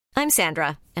I'm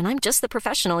Sandra, and I'm just the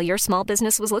professional your small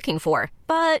business was looking for.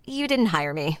 But you didn't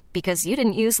hire me because you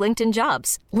didn't use LinkedIn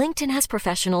Jobs. LinkedIn has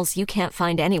professionals you can't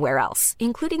find anywhere else,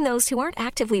 including those who aren't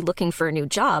actively looking for a new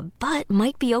job, but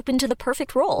might be open to the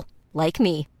perfect role, like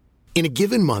me. In a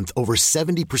given month, over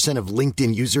 70% of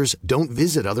LinkedIn users don't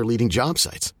visit other leading job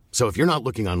sites. So if you're not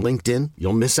looking on LinkedIn,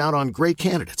 you'll miss out on great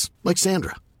candidates like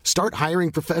Sandra. Start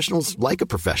hiring professionals like a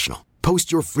professional.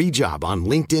 Post your free job on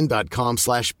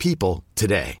linkedin.com/people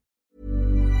today.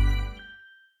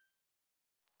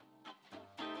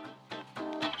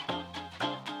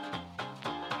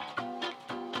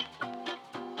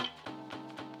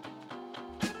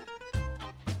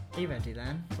 Are you ready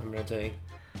then? I'm ready.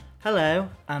 Hello,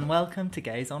 and welcome to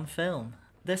Gays on Film.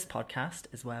 This podcast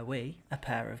is where we, a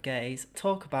pair of gays,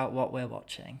 talk about what we're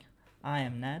watching. I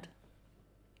am Ned.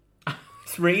 I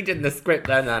was reading the script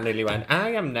then and I nearly went, I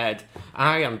am Ned,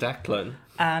 I am Declan.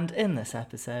 And in this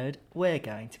episode, we're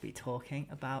going to be talking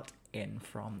about In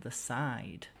From the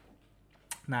Side.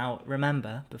 Now,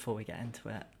 remember, before we get into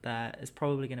it, there is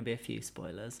probably going to be a few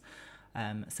spoilers,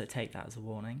 so take that as a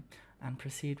warning and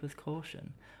proceed with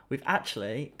caution. We've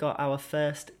actually got our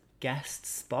first guest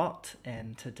spot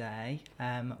in today.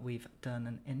 We've done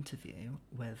an interview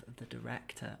with the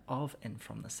director of In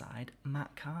From the Side,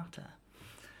 Matt Carter.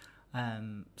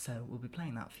 So we'll be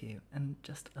playing that for you in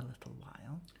just a little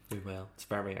while. We will. It's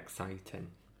very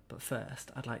exciting. But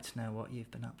first, I'd like to know what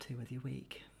you've been up to with your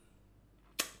week.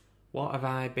 What have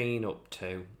I been up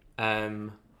to?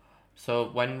 So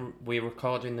when we're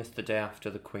recording this the day after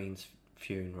the Queen's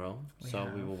funeral,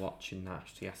 we were watching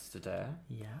that yesterday.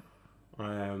 Yeah.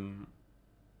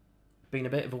 Been a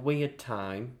bit of a weird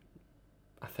time,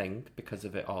 I think, because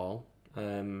of it all. I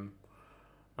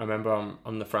remember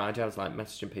on the Friday I was like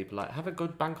messaging people like, have a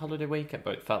good bank holiday weekend,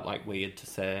 but it felt like weird to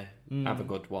say have a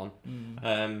good one.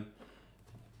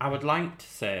 I would like to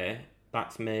say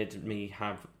that's made me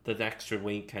have, the extra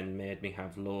weekend made me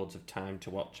have loads of time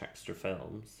to watch extra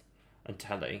films and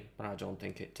telly, but I don't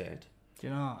think it did. Do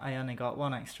you know, I only got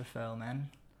one extra film in.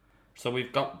 So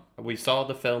we saw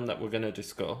the film that we're going to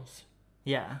discuss.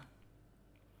 Yeah.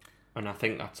 And I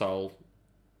think that's all.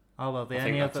 Oh, well,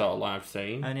 that's all I've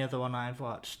seen. Only other one I've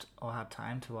watched or had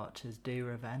time to watch is Do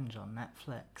Revenge on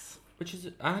Netflix. Which is,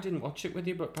 I didn't watch it with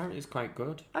you, but apparently it's quite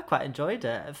good. I quite enjoyed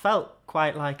it. It felt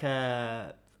quite like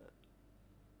a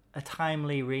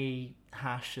timely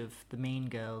rehash of the Mean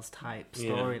Girls type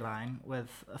storyline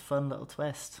with a fun little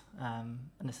twist.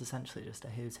 And it's essentially just a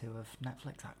who's who of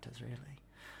Netflix actors, really.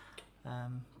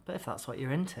 But if that's what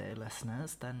you're into,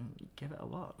 listeners, then give it a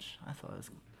watch. I thought it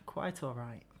was quite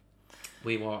alright.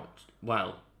 We're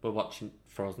watching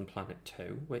Frozen Planet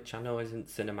 2, which I know isn't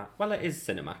cinematic. Well, it is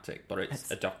cinematic, but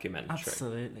it's a documentary.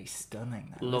 Absolutely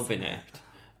stunning. Though, Loving it.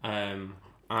 I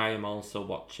am also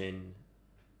watching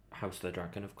House of the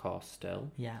Dragon, of course,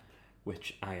 still. Yeah.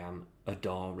 Which I am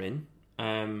adoring.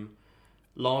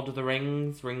 Lord of the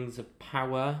Rings, Rings of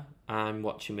Power, I'm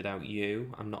watching without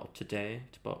you. I'm not up to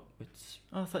date, but it's...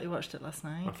 Oh, I thought you watched it last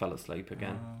night. I fell asleep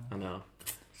again. I know.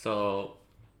 So...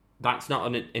 That's not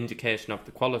an indication of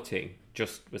the quality,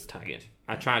 just was tired.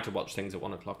 I tried to watch things at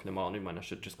 1 o'clock in the morning when I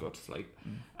should just go to sleep.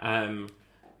 And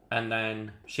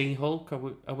then She-Hulk,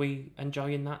 are we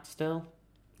enjoying that still?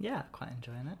 Yeah, quite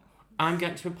enjoying it. I'm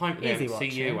getting to a point with the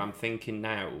MCU, I'm thinking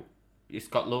now, it's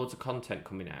got loads of content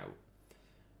coming out.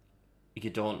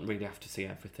 You don't really have to see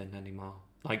everything anymore.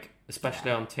 Like, especially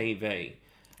on TV.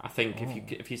 I think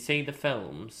if you see the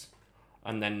films...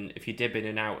 And then if you dip in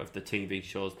and out of the TV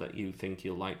shows that you think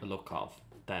you'll like the look of,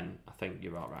 then I think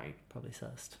you're all right. Probably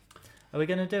sussed. Are we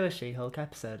going to do a She-Hulk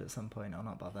episode at some point or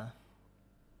not bother?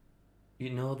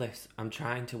 You know this. I'm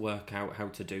trying to work out how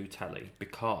to do telly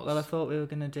because... Well, I thought we were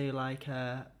going to do like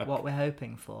what we're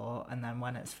hoping for, and then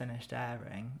when it's finished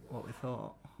airing, what we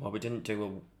thought. Well, we didn't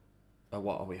do a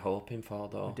what are we hoping for,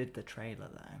 though. We did the trailer,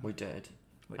 though. We did.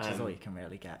 Which is all you can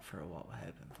really get for a what we're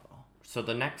hoping for. So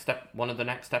one of the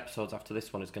next episodes after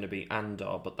this one is going to be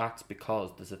Andor, but that's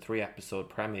because there's a 3-episode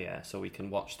premiere, so we can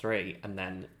watch 3 and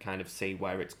then kind of see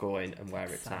where it's going and where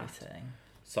it's at.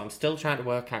 So I'm still trying to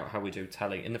work out how we do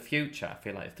telly. In the future, I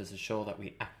feel like if there's a show that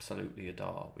we absolutely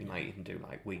adore, we might even do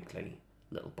like weekly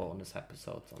little bonus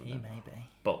episodes on them. Maybe.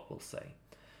 But we'll see.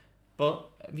 But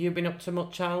have you been up to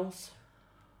much, Charles?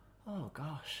 Oh,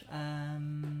 gosh.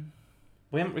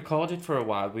 We haven't recorded for a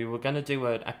while. We were going to do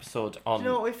an episode on... Do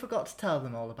you know what we forgot to tell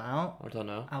them all about? I don't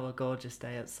know. Our gorgeous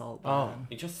day at Saltburn. Oh,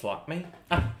 you just slapped me.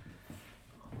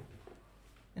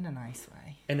 In a nice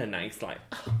way. In a nice, like,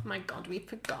 oh my God, we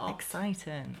forgot.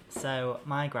 Exciting. So,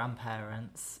 my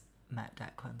grandparents met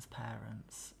Declan's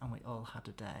parents, and we all had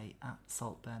a day at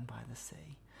Saltburn by the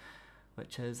Sea,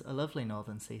 which is a lovely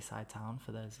northern seaside town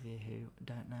for those of you who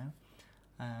don't know.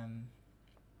 And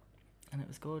it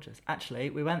was gorgeous.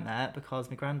 Actually, we went there because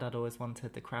my granddad always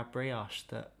wanted the crab brioche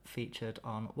that featured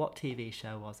on, what TV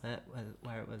show was it?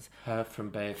 Where it was Her from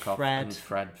Bake Off and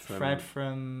Fred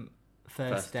from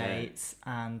First Dates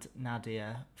and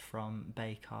Nadia from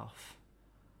Bake Off.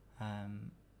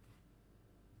 And,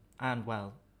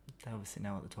 well, they obviously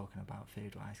know what they're talking about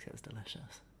food-wise because it was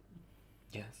delicious.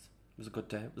 Yes, it was a good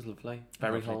day. It was lovely.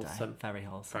 Very wholesome. Very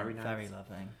wholesome. Very nice. Very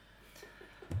loving.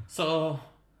 So,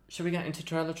 should we get into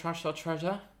trailer trash or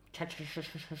treasure?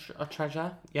 Or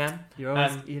treasure? Yeah.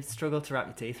 You've struggled to wrap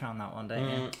your teeth around that one, don't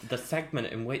you? The segment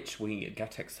in which we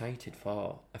get excited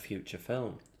for a future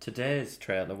film. Today's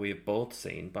trailer we have both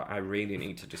seen, but I really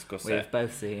need to discuss it. We've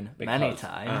both seen many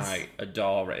times. I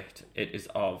adore it. It is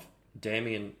of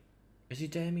Damien... Is he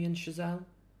Damien Chazelle?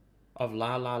 Of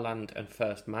La La Land and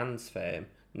First Man's fame.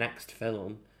 Next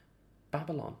film,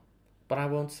 Babylon. But I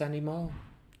won't say any more.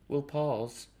 We'll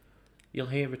pause. You'll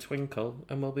hear a twinkle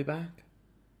and we'll be back.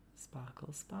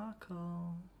 Sparkle,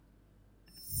 sparkle.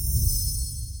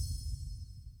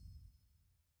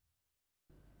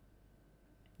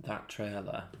 That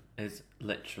trailer is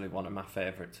literally one of my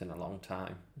favourites in a long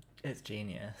time. It's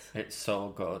genius. It's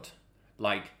so good.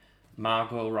 Like,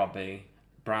 Margot Robbie,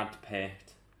 Brad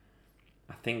Pitt,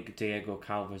 I think Diego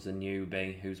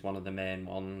Calva-Zanubi, who's one of the main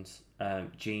ones,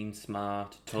 Jean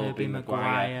Smart, Tobey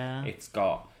Maguire. It's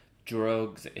got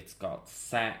drugs, it's got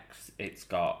sex, it's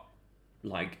got,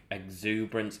 like,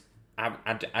 exuberance.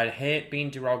 I hate being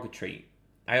derogatory.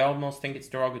 I almost think it's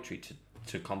derogatory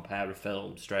to compare a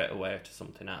film straight away to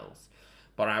something else.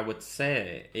 But I would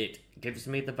say it gives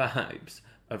me the vibes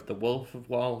of The Wolf of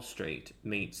Wall Street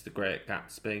meets The Great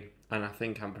Gatsby. And I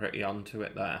think I'm pretty onto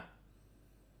it there.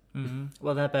 Mm-hmm.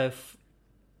 Well, they're both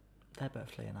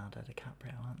Leonardo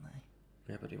DiCaprio, aren't they?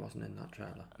 Yeah, but he wasn't in that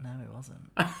trailer. No, he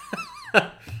wasn't.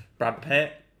 Brad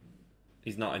Pitt,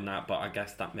 he's not in that, but I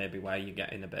guess that may be where you're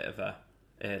getting a bit of a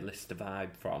A-lister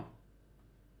vibe from.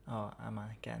 Oh, am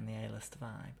I getting the A-lister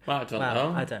vibe? Well, I don't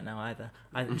know. I don't know either.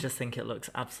 I just think it looks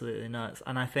absolutely nuts.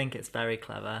 And I think it's very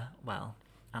clever,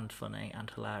 and funny and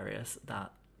hilarious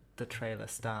that the trailer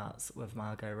starts with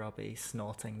Margot Robbie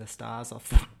snorting the stars off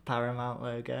the Paramount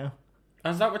logo.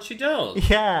 Is that what she does?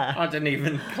 Yeah. I didn't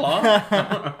even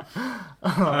clock.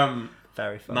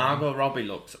 Very funny. Margot Robbie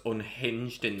looks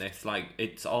unhinged in this. Like,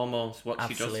 it's almost what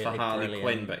Absolutely she does for Harley brilliant.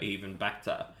 Quinn, but even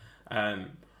better.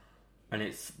 And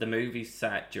it's the movie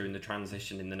set during the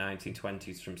transition in the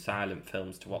 1920s from silent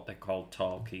films to what they call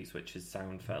talkies, which is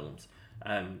sound films.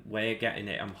 We're getting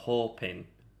it, I'm hoping,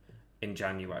 in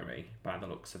January, by the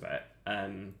looks of it. Are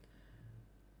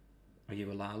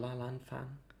you a La La Land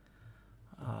fan?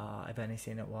 I've only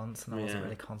seen it once and I wasn't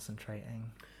really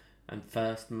concentrating. And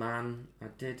First Man, I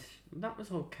did. That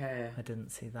was okay. I didn't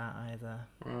see that either.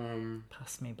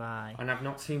 Passed me by. And I've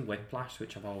not seen Whiplash,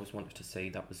 which I've always wanted to see.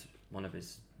 That was one of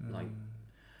his, But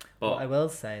what I will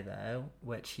say, though,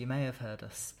 which you may have heard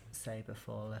us say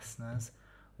before, listeners,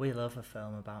 we love a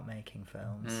film about making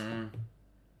films.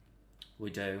 We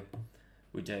do.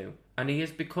 And he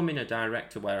is becoming a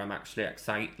director where I'm actually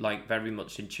excited, like, very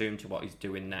much in tune to what he's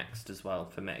doing next as well,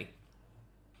 for me.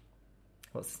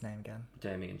 What's his name again?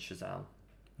 Damien Chazelle.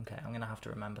 Okay, I'm going to have to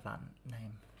remember that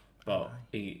name. But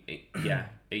he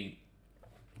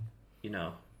you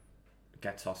know,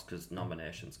 gets Oscars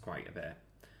nominations quite a bit.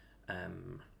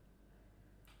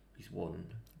 He's won...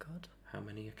 God. How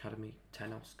many Academy?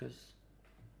 10 Oscars?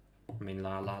 I mean,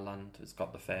 La La Land has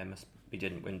got the famous... He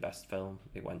didn't win Best Film.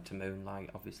 It went to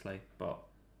Moonlight, obviously. But...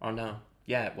 Oh, no.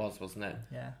 Yeah, it was, wasn't it?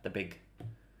 Yeah. The big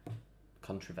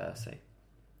controversy.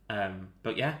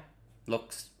 But yeah,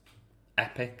 looks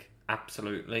epic.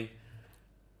 Absolutely.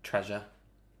 Treasure.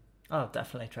 Oh,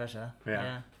 definitely treasure.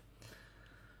 Yeah.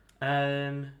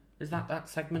 Is that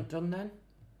segment done then?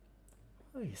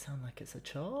 Oh, you sound like it's a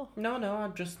chore. No,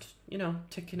 I'm just,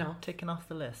 ticking off. Ticking off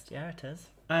the list. Yeah, it is.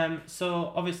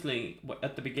 So, obviously,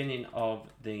 at the beginning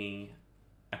of the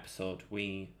episode,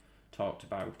 we talked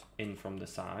about In From the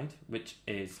Side, which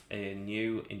is a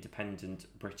new independent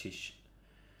British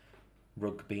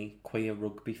queer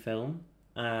rugby film.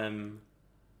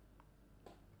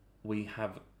 We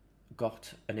have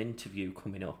got an interview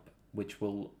coming up, which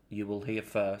you will hear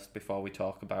first before we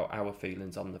talk about our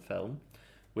feelings on the film,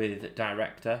 with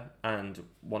director and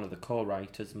one of the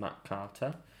co-writers, Matt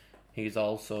Carter. He's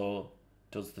also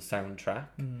does the soundtrack,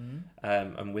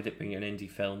 and with it being an indie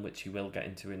film, which he will get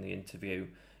into in the interview,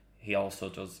 he also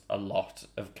does a lot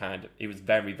of he was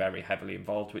very, very heavily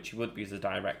involved, which he would be as a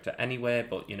director anyway,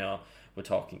 but, We're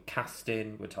talking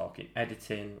casting, we're talking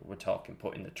editing, we're talking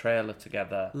putting the trailer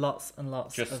together. Lots and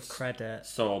lots Just of credit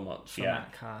so much, for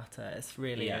Matt Carter. It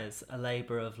really is a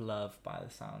labour of love by the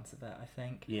sounds of it, I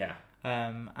think. Yeah.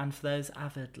 And for those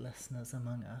avid listeners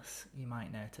among us, you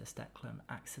might notice Declan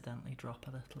accidentally drop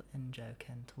a little in-joke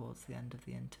in towards the end of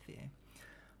the interview.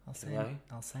 I'll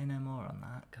say no more on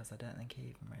that, because I don't think he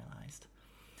even realised.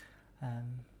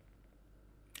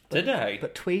 Did I?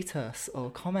 But tweet us or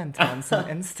comment on some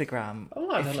Instagram.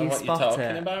 I don't know what you're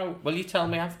talking about. Will you tell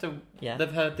me after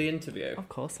they've heard the interview? Of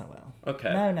course I will.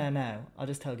 Okay. No. I'll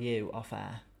just tell you off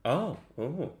air. Oh,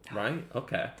 right,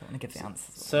 okay. Don't want to give the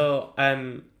answers. So,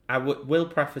 I will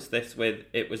preface this with,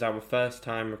 it was our first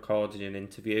time recording an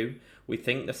interview. We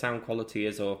think the sound quality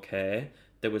is okay.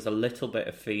 There was a little bit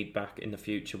of feedback. In the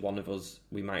future. One of us,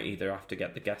 we might either have to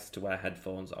get the guest to wear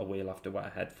headphones, or we'll have to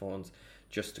wear headphones,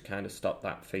 just to kind of stop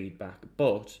that feedback.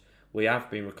 But we have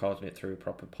been recording it through a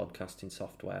proper podcasting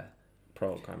software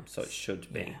program, so it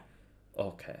should be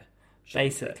okay.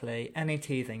 Basically, any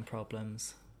teething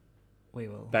problems, we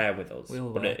will bear with us. We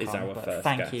will but it is our first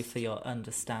thank guest. you for your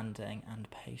understanding and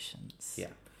patience.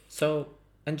 Yeah. So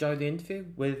enjoy the interview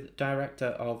with director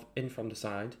of In From the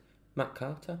Side, Matt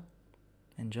Carter.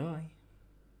 Enjoy.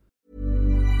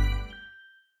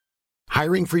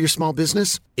 Hiring for your small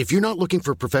business? If you're not looking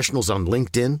for professionals on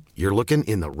LinkedIn, you're looking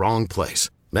in the wrong place.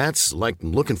 That's like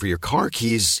looking for your car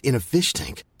keys in a fish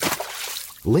tank.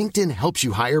 LinkedIn helps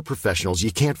you hire professionals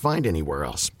you can't find anywhere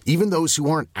else, even those who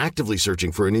aren't actively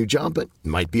searching for a new job but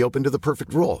might be open to the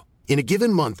perfect role. In a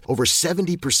given month, over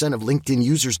 70% of LinkedIn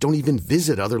users don't even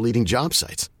visit other leading job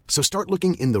sites. So start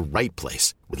looking in the right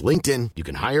place. With LinkedIn, you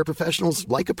can hire professionals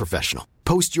like a professional.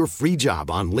 Post your free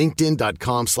job on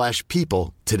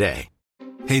linkedin.com/people today.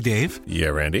 Hey, Dave. Yeah,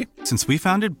 Randy. Since we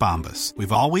founded Bombas,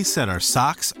 we've always said our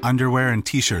socks, underwear, and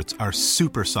T-shirts are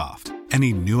super soft.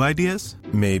 Any new ideas?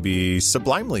 Maybe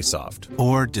sublimely soft.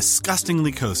 Or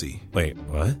disgustingly cozy. Wait,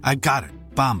 what? I got it.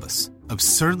 Bombas.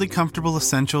 Absurdly comfortable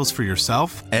essentials for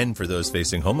yourself and for those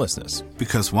facing homelessness.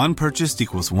 Because one purchased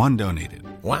equals one donated.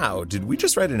 Wow, did we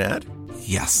just write an ad?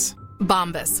 Yes.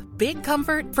 Bombas. Big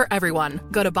comfort for everyone.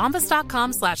 Go to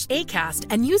bombas.com/ACAST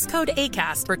and use code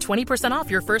ACAST for 20% off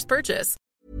your first purchase.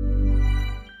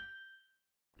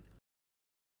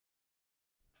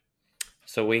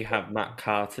 So we have Matt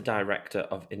Carter, director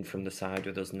of In From the Side,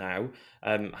 with us now.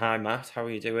 Hi, Matt. How are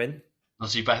you doing? Not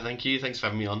too bad, thank you. Thanks for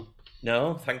having me on.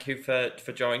 No, thank you for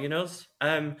joining us.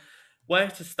 Where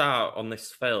to start on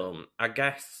this film? I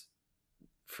guess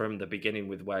from the beginning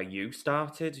with where you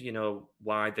started,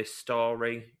 why this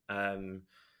story?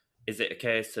 Is it a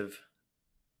case of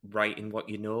writing what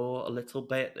you know a little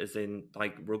bit, as in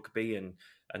like rugby and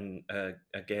a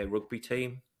gay rugby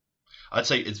team? I'd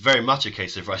say it's very much a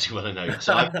case of writing what I know.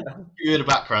 So I've a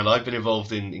background. I've been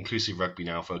involved in inclusive rugby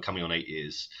now for coming on 8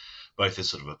 years, both as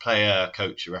sort of a player,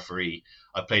 coach, a referee.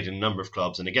 I've played in a number of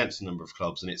clubs and against a number of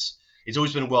clubs, and it's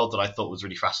always been a world that I thought was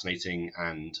really fascinating,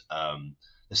 and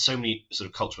there's so many sort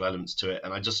of cultural elements to it,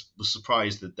 and I just was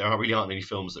surprised that there really aren't any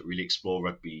films that really explore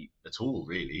rugby at all,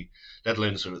 really, let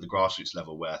alone sort of at the grassroots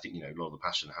level where I think a lot of the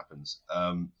passion happens.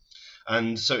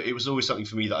 And so it was always something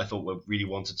for me that I thought I really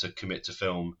wanted to commit to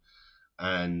film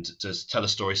and to tell a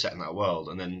story set in that world,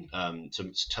 and then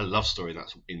to tell a love story. And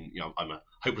that's I'm a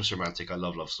hopeless romantic. I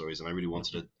love love stories, and I really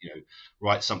wanted to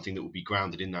write something that would be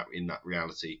grounded in that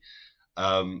reality,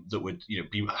 that would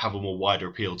have a more wider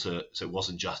appeal to. So it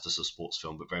wasn't just as a sports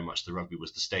film, but very much the rugby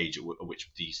was the stage at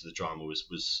which the drama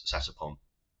was set upon.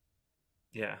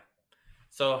 Yeah.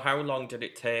 So how long did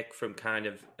it take from kind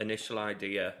of initial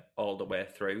idea all the way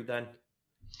through then?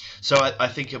 So I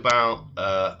think about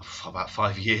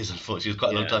 5 years, unfortunately. It was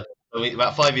quite a long time. I mean,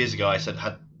 about 5 years ago, I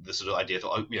had this sort of idea,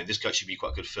 thought, this should be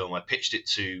quite a good film. I pitched it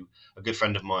to a good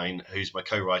friend of mine, who's my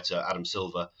co-writer, Adam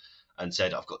Silver, and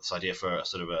said, I've got this idea for a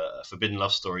sort of a forbidden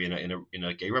love story in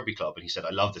a gay rugby club. And he said, I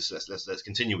love this. Let's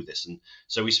continue with this. And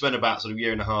so we spent about sort of 1.5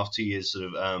 years, 2 years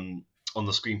sort of on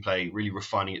the screenplay, really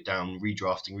refining it down,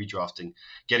 redrafting,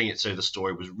 getting it so the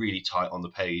story was really tight on the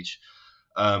page.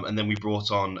 And then we brought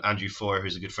on Andrew Foyer,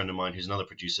 who's a good friend of mine, who's another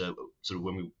producer, sort of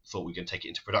when we thought we were going to take it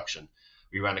into production.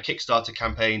 We ran a Kickstarter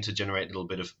campaign to generate a little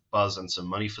bit of buzz and some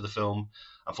money for the film.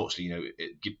 Unfortunately,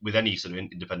 with any sort of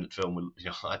independent film,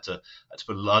 I had to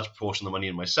put a large portion of the money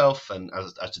in myself, and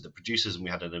as did the producers, and we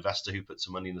had an investor who put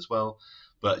some money in as well.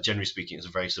 But generally speaking, it was a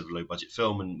very sort of low budget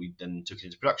film, and we then took it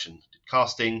into production, did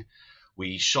casting.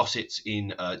 We shot it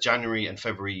in January and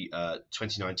February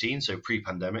 2019, so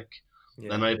pre-pandemic.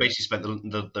 Yeah. And I basically spent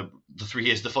the 3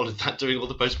 years that followed that doing all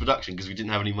the post-production because we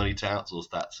didn't have any money to outsource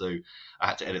that. So I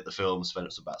had to edit the film,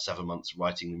 spent about 7 months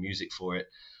writing the music for it.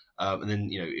 And then,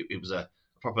 it was a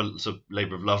proper sort of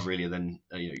labour of love, really. And then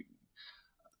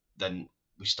then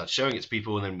we started showing it to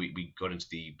people, and then we got into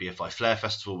the BFI Flair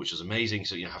Festival, which was amazing.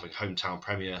 So having a hometown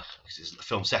premiere because it's a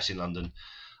film set in London.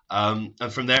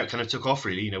 And from there, it kind of took off,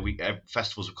 really.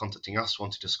 Festivals were contacting us,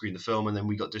 wanting to screen the film, and then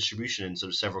we got distribution in sort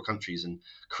of several countries, and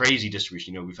crazy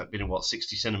distribution. We've been in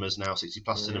 60 cinemas now, 60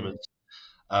 plus cinemas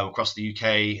across the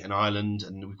UK and Ireland,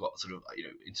 and we've got sort of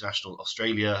international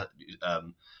Australia,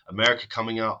 America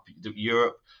coming up,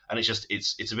 Europe, and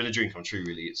it's been a dream come true,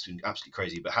 really. It's been absolutely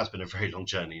crazy, but has been a very long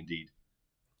journey indeed.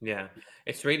 Yeah,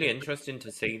 it's really interesting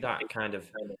to see that kind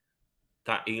of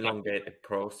that elongated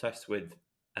process with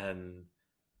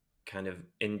kind of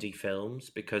indie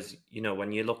films, because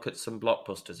when you look at some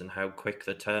blockbusters and how quick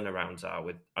the turnarounds are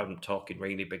with, I'm talking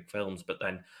really big films, but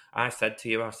then I said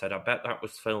I bet that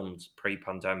was filmed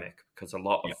pre-pandemic, because a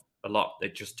lot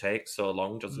it just takes so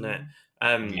long, doesn't it?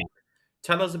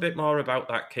 Tell us a bit more about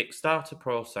that Kickstarter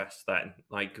process then.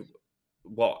 Like,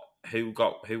 who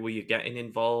were you getting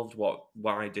involved?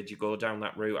 Why did you go down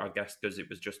that route? I guess because it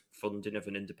was just funding of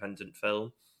an independent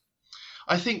film.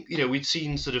 I think we'd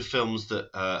seen sort of films that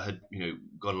had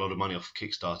got a lot of money off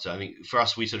Kickstarter. I think for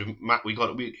us, we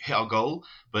hit our goal,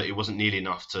 but it wasn't nearly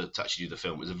enough to actually do the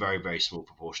film. It was a very, very small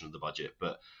proportion of the budget,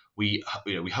 but we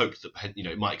hoped that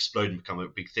it might explode and become a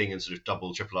big thing and sort of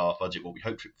double, triple our budget what we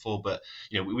hoped for. But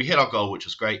we hit our goal, which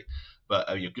was great. But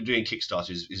doing Kickstarter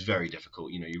is very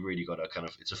difficult. You really got to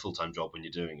it's a full-time job when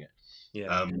you're doing it.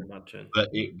 Yeah, I can imagine. But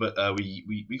we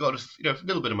got a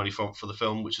little bit of money for the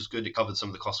film, which was good. It covered some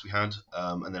of the costs we had,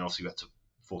 and then obviously we had to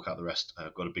fork out the rest.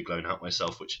 I've got a big loan out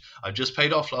myself, which I just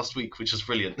paid off last week, which is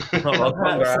brilliant. Oh,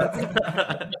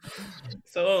 congrats.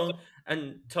 So,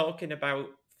 and talking about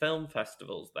film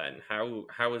festivals, then how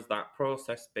has that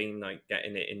process been, like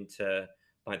getting it into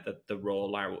like the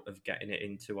rollout of getting it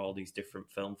into all these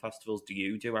different film festivals? Do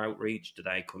you do outreach? Do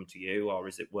they come to you, or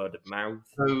is it word of mouth?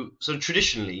 So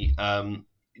traditionally,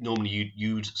 normally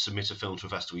you'd submit a film to a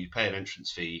festival, you'd pay an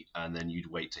entrance fee, and then you'd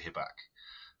wait to hear back.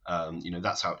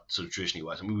 That's how it sort of traditionally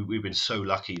works. I mean, we've been so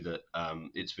lucky that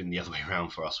it's been the other way around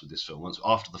for us with this film. Once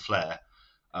after the Flair,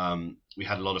 we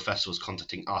had a lot of festivals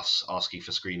contacting us, asking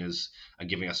for screeners and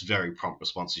giving us very prompt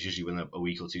responses, usually within a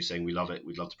week or two, saying we love it,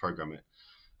 we'd love to program it.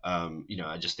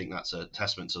 I just think that's a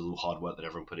testament to the hard work that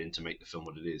everyone put in to make the film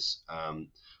what it is.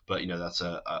 But that's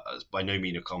by no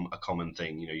means a common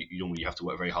thing. You normally have to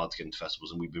work very hard to get into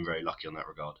festivals, and we've been very lucky on that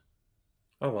regard.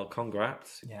 Oh, well,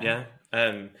 congrats. Yeah.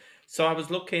 So I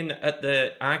was looking at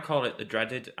I call it the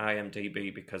dreaded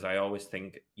IMDb, because I always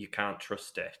think you can't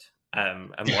trust it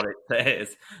and what it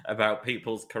says about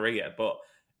people's career. But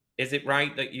is it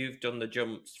right that you've done the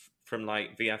jumps from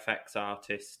like VFX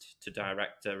artist to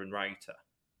director and writer?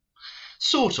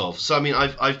 Sort of. So I mean,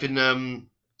 I've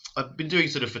been doing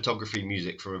sort of photography and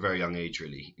music from a very young age,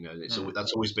 really.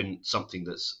 That's always been something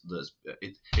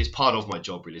it's part of my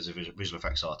job, really, as a visual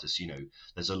effects artist.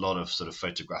 There's a lot of sort of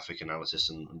photographic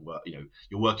analysis and work.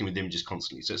 You're working with images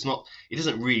constantly, so it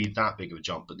isn't really that big of a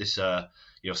jump. But this,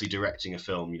 obviously directing a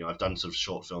film. I've done sort of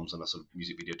short films and sort of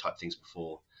music video type things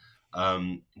before.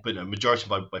 But no, majority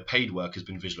of my paid work has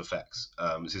been visual effects.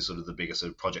 This is sort of the biggest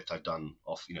sort of project I've done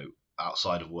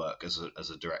outside of work as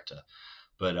a director.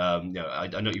 But I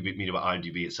know what you mean about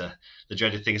IMDb. It's the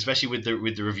dreaded thing, especially with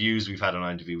the reviews we've had on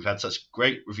IMDb. We've had such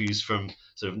great reviews from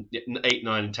sort of 8,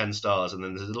 9, and 10 stars, and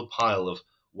then there's a little pile of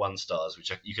 1 stars,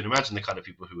 which you can imagine the kind of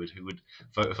people who would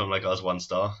vote a film like ours 1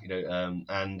 star.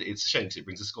 And it's a shame because it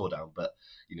brings the score down. But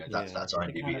that's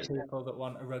IMDb. The kind of people that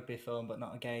want a rugby film but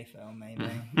not a gay film, maybe.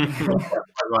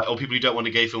 Right, or people who don't want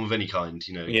a gay film of any kind.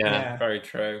 Yeah, very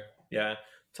true. Yeah.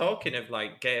 Talking of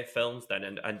like gay films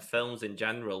then, and films in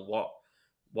general,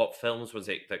 what films was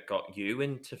it that got you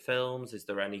into films? Is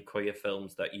there any queer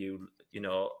films that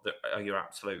that are your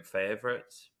absolute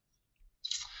favourites?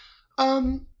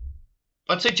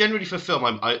 I'd say generally for film,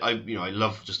 I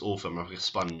love just all film. I'm like a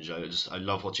sponge. I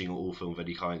love watching all film of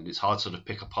any kind. It's hard to sort of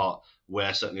pick apart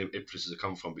where certain influences have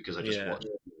come from, because I just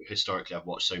historically I've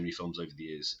watched so many films over the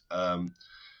years.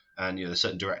 And there's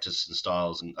certain directors and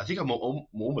styles, and I think I'm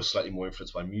almost slightly more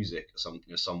influenced by music,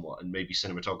 somewhat, and maybe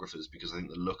cinematographers, because I think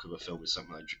the look of a film is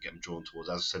something I get drawn towards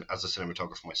as a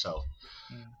cinematographer myself.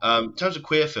 In terms of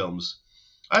queer films,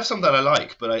 I have some that I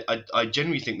like, but I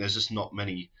genuinely think there's just not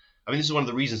many. I mean, this is one of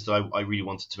the reasons that I really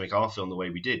wanted to make our film the way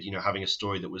we did. Having a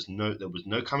story there was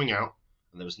no coming out,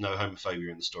 and there was no homophobia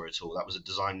in the story at all. That was a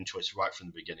design choice right from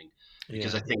the beginning,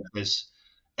 because I think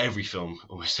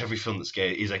almost every film that's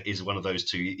gay is one of those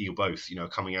two, either both,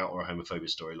 coming out or a homophobia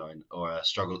storyline or a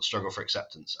struggle for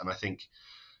acceptance. And I think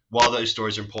while those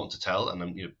stories are important to tell,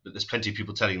 and there's plenty of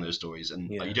people telling those stories, and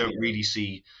you don't really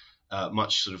see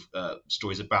much sort of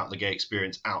stories about the gay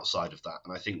experience outside of that.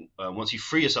 And I think once you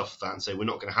free yourself of that and say we're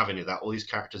not going to have any of that, all these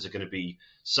characters are going to be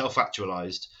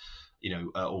self-actualized,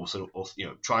 or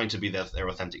trying to be their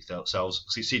authentic selves,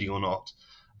 succeeding or not.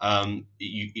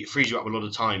 It frees you up a lot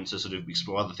of time to sort of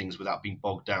explore other things without being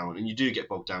bogged down. And you do get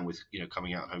bogged down with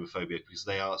coming out and homophobia, because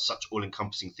they are such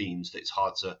all-encompassing themes that it's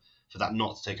hard for that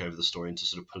not to take over the story and to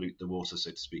sort of pollute the water,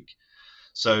 so to speak.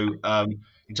 So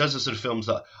in terms of sort of films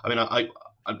that, I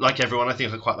like everyone, I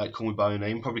think I quite like Call Me By Your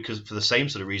Name, probably because for the same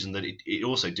sort of reason that it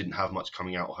also didn't have much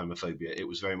coming out or homophobia. It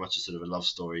was very much a sort of a love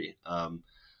story.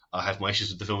 I have my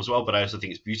issues with the film as well, but I also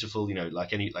think it's beautiful,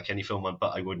 like any film.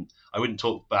 But I wouldn't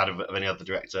talk bad of any other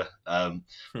director.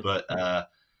 But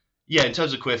in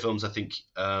terms of queer films, I think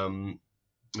The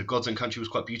God's Own Country was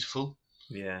quite beautiful.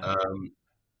 Yeah.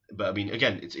 But I mean,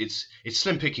 again, it's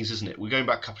slim pickings, isn't it? We're going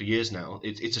back a couple of years now.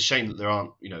 It's a shame that there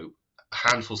aren't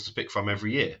handfuls to pick from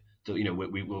every year. That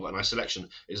we've got a nice selection.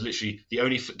 It's literally the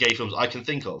only gay films I can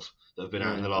think of that have been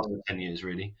out in the last 10 years,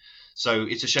 really. So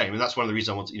it's a shame, and that's one of the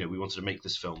reasons we wanted to make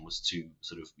this film, was to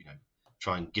sort of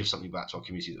try and give something back to our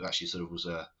community that actually sort of was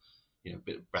a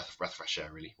bit of breath of fresh air,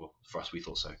 really. Well, for us, we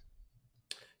thought so.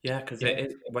 Yeah, because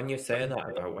when you say that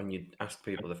about when you ask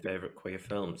people their favourite queer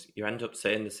films, you end up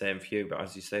saying the same few, but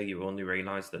as you say, you only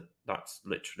realise that that's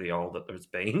literally all that there's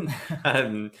been.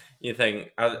 You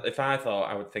think, if I thought,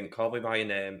 I would think Call Me By Your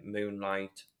Name,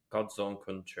 Moonlight, God's Own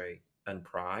Country, and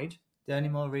Pride. The only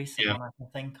more recent one I can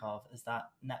think of is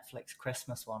that Netflix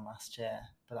Christmas one last year,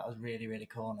 but that was really, really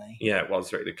corny. Yeah, it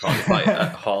was really corny, like a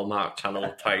Hallmark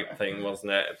Channel type thing,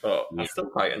 wasn't it? But I still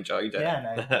quite enjoyed it.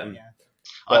 Yeah, no,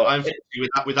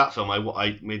 with that film,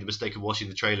 I made the mistake of watching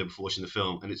the trailer before watching the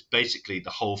film, and it's basically the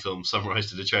whole film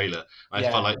summarised in the trailer. I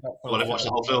felt like, I watched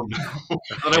the whole film now.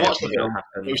 And I watched the film.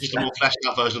 It was just a more fleshed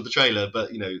out version of the trailer,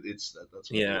 but that's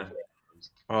what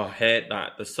Oh, I hate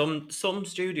that. There's some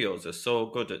studios are so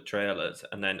good at trailers,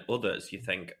 and then others you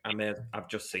think, I've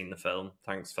just seen the film.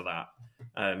 Thanks for that.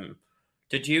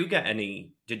 Did you cut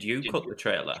the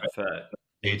trailer for?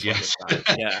 Yes.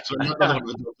 Yeah. So another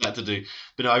one I had to do,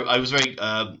 but I was very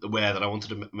aware that I wanted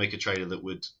to make a trailer that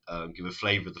would give a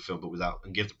flavour of the film,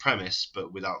 and give the premise,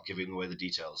 but without giving away the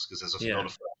details, because there's a lot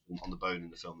of flesh on the bone in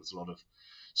the film. There's a lot of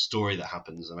story that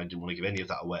happens, and I didn't want to give any of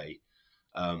that away.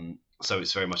 So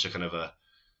it's very much a kind of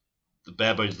the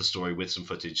bare bones of the story with some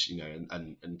footage,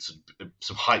 and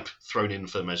some hype thrown in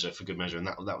for good measure, and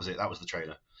that was it. That was the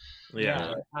trailer.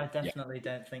 Yeah, I definitely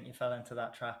don't think you fell into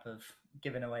that trap of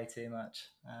giving away too much.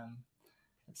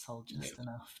 It sold just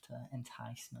enough to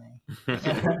entice me.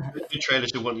 The trailer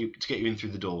should want you to get you in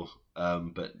through the door,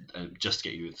 but just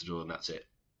get you in through the door, and that's it.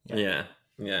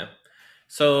 Yeah.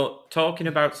 So, talking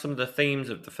about some of the themes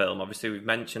of the film, obviously we've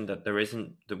mentioned that there is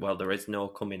no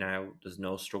coming out, there's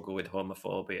no struggle with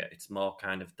homophobia. It's more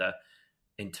kind of the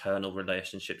internal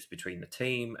relationships between the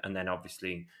team, and then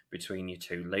obviously between your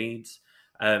two leads.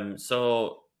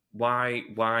 So why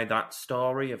that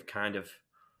story of kind of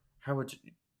how would you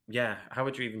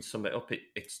even sum it up?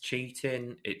 It's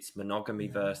cheating, it's monogamy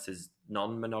versus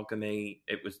non-monogamy.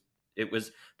 It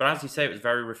was, but as you say, it was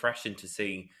very refreshing to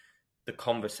see the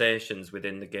conversations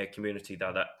within the gay community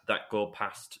that go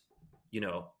past,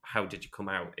 how did you come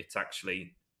out? It's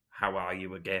actually, how are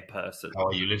you a gay person? How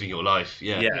are you living your life?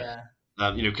 Yeah.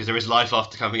 Because there is life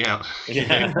after coming out.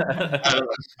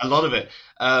 A lot of it.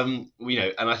 And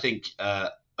I think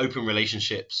open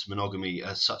relationships, monogamy,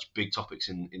 are such big topics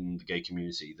in the gay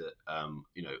community that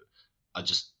are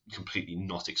just completely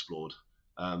not explored.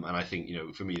 And I think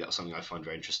for me that's something I find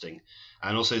very interesting,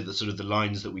 and also the sort of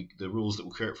the rules that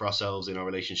we create for ourselves in our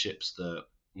relationships, the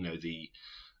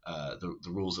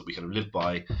rules that we kind of live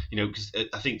by, because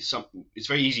I think it's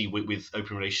very easy with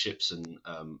open relationships and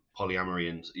polyamory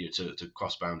and to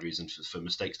cross boundaries and for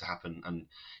mistakes to happen. And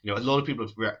a lot of people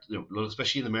have reacted,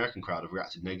 especially in the American crowd, have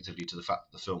reacted negatively to the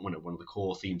fact that the film, one of the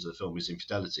core themes of the film is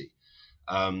infidelity,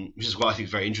 which is what I think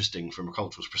is very interesting from a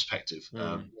cultural perspective.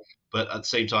 But at the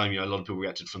same time, a lot of people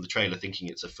reacted from the trailer thinking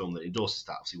it's a film that endorses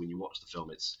that. Obviously, when you watch the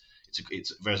film, it's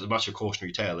very much a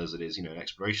cautionary tale as it is, an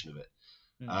exploration of it.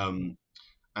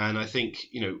 And I think,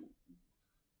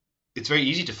 it's very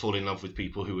easy to fall in love with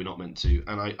people who we're not meant to.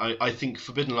 And I think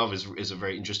forbidden love is a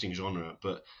very interesting genre,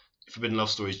 but forbidden love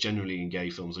stories generally in gay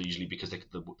films are usually because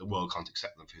the world can't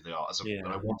accept them for who they are. And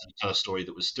I wanted to tell a story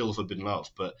that was still forbidden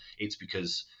love, but it's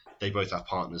because they both have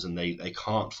partners and they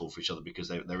can't fall for each other because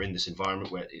they're in this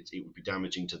environment where it would be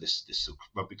damaging to this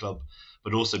rugby club,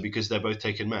 but also because they're both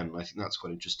taken men. I think that's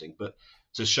quite interesting. But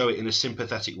to show it in a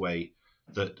sympathetic way,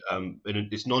 that and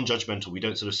it's non-judgmental. We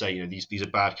don't sort of say, these are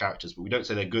bad characters, but we don't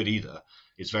say they're good either.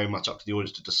 It's very much up to the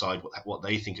audience to decide what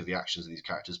they think of the actions of these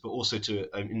characters, but also to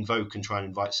invoke and try and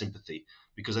invite sympathy,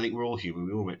 because I think we're all human.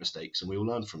 We all make mistakes, and we all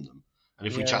learn from them. And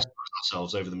if we chastise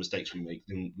ourselves over the mistakes we make,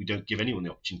 then we don't give anyone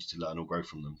the opportunity to learn or grow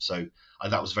from them. So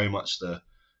that was very much the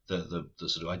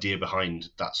sort of idea behind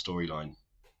that storyline.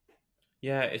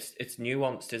 Yeah, it's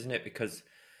nuanced, isn't it? Because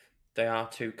they are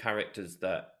two characters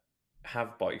that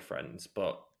have boyfriends,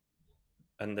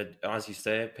 as you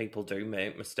say, people do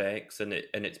make mistakes, and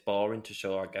it's boring to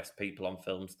show, I guess, people on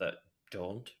films that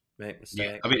don't make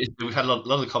mistakes. Yeah, I mean, we've had a lot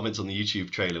of the comments on the YouTube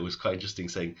trailer was quite interesting,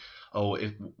 saying, "Oh,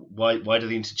 why do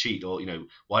they need to cheat?" Or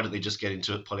why don't they just get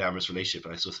into a polyamorous relationship?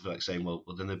 And I sort of feel like saying, well,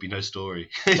 then there'd be no story.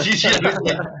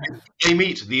 They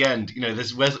meet at the end.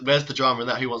 Where's the drama in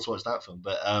that? Who wants to watch that film?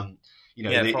 But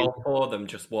if all four of them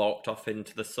just walked off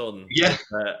into the sun,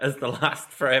 as the last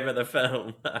frame of the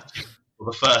film. Well,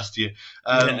 the first,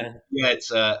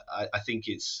 it's. I think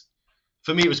it's.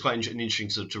 For me, it was quite interesting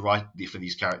to write for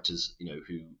these characters,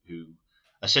 who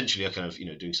essentially are kind of,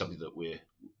 doing something that we're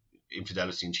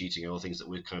infidelity and cheating and all things that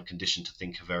we're kind of conditioned to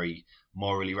think are very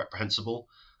morally reprehensible.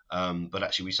 But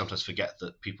actually, we sometimes forget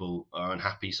that people are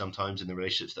unhappy sometimes in the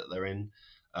relationships that they're in.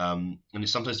 And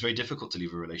it's sometimes very difficult to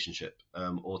leave a relationship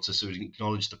or to sort of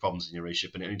acknowledge the problems in your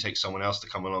relationship. And it only takes someone else to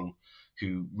come along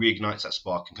who reignites that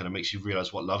spark and kind of makes you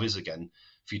realize what love is again,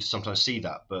 for you to sometimes see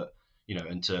that. But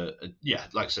and to,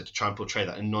 like I said, to try and portray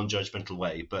that in a non-judgmental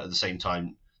way, but at the same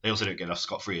time, they also don't get off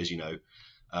scot-free, as you know.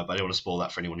 But I don't want to spoil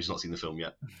that for anyone who's not seen the film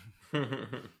yet.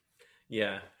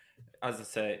 Yeah, as I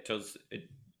say,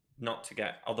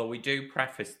 although we do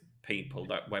preface people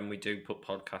that when we do put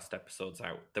podcast episodes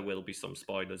out, there will be some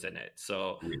spoilers in it.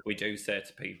 So we do say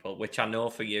to people, which I know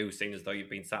for you, seeing as though you've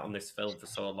been sat on this film for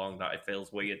so long, that it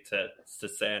feels weird to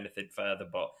say anything further.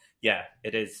 But yeah,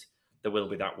 it is. There will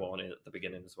be that warning at the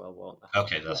beginning as well, won't there?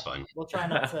 Okay, that's fine. We'll try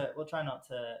not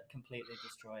to completely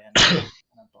destroy any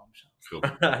bombshells. Cool.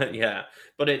 Yeah,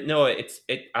 but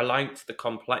I liked the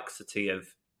complexity of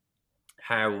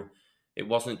how it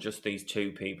wasn't just these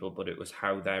two people, but it was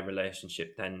how their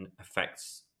relationship then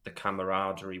affects the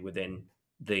camaraderie within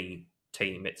the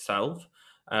team itself.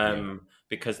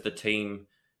 Because the team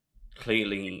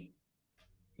clearly,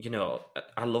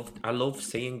 I love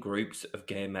seeing groups of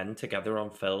gay men together on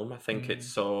film. I think it's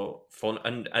so fun,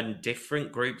 and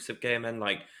different groups of gay men.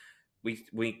 Like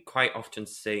we quite often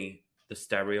see the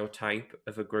stereotype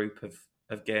of a group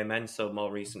of gay men. So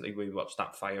more recently, we watched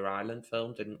that Fire Island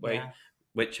film, didn't we? Yeah.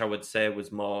 Which I would say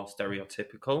was more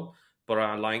stereotypical. But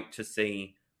I like to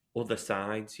see other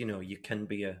sides. You can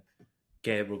be a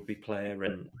gay rugby player,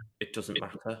 and it doesn't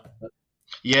matter.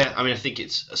 Yeah, I mean, I think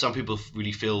it's some people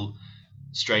really feel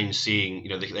strange seeing,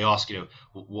 they ask,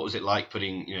 what was it like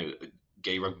putting,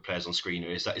 gay rugby players on screen? Or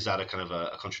is that a kind of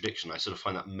a contradiction? I sort of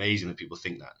find that amazing that people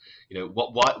think that.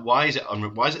 Why is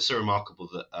it so remarkable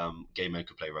that gay men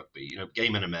could play rugby? Gay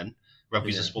men are men.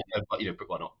 Rugby is a sport,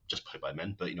 well, not just played by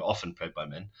men, but often played by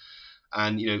men.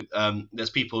 And there's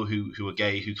people who are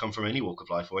gay who come from any walk of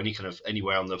life or any kind of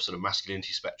anywhere on the sort of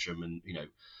masculinity spectrum, and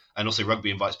and also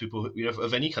rugby invites people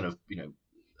of any kind of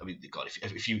I mean, God,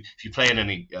 if you play in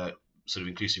any sort of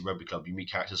inclusive rugby club, you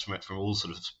meet characters from all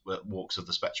sort of walks of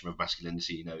the spectrum of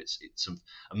masculinity. It's some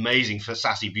amazing,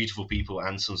 sassy, beautiful people,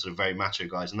 and some sort of very macho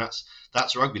guys, and that's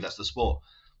rugby, that's the sport.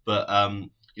 But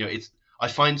I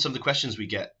find some of the questions we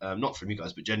get, not from you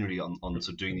guys, but generally on sort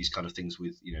of doing these kind of things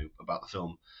with about the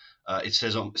film. It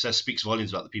speaks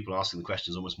volumes about the people asking the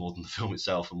questions almost more than the film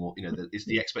itself, and more it's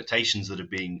the expectations that are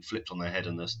being flipped on their head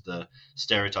and the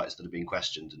stereotypes that are being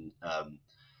questioned. And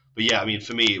but yeah, I mean,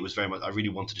 for me, it was very much. I really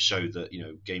wanted to show that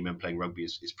gay men playing rugby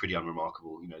is pretty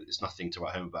unremarkable. There's nothing to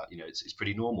write home about. It's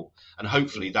pretty normal, and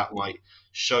hopefully that might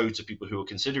show to people who are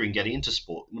considering getting into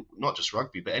sport, not just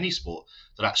rugby, but any sport,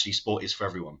 that actually sport is for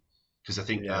everyone. Because I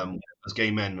think as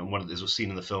gay men, and there's a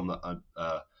scene in the film that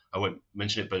I won't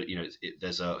mention it, but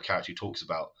there's a character who talks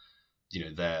about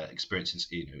their experiences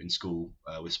in school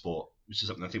with sport, which is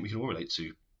something I think we can all relate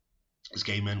to. As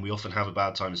gay men, we often have a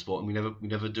bad time in sport, and we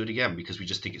never do it again because we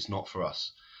just think it's not for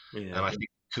us. Yeah. And I think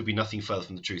it could be nothing further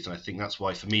from the truth. And I think that's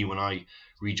why, for me, when I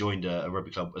rejoined a rugby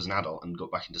club as an adult and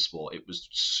got back into sport, it was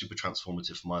super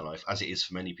transformative for my life, as it is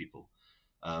for many people.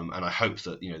 And I hope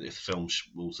that if the film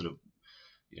will sort of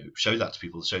show that to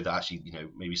people, show that actually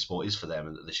maybe sport is for them,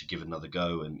 and that they should give it another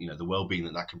go, and the well-being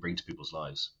that can bring to people's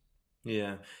lives.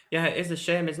 Yeah, it is a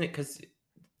shame, isn't it? Because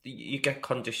you get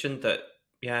conditioned that.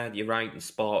 Yeah, you're right. The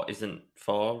sport isn't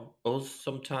for us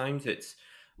sometimes. It's,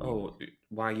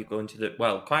 why are you going to the...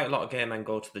 Well, quite a lot of gay men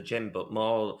go to the gym, but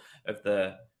more of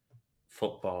the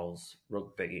footballs,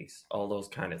 rugbies, all those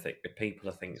kind of things. People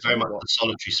are thinking It's very much the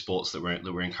solitary sports that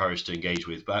we're encouraged to engage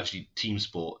with, but actually team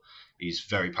sport is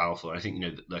very powerful. And I think,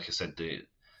 like I said, the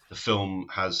film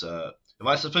has. If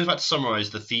I suppose if I had to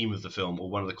summarize the theme of the film, or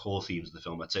one of the core themes of the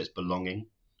film, I'd say it's belonging.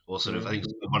 Or sort of, I think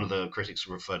one of the critics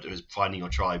referred to it as finding your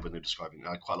tribe when they're describing it.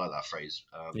 I quite like that phrase.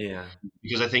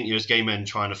 Because I think as gay men,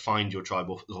 trying to find your tribe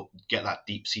or get that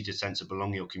deep-seated sense of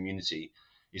belonging or community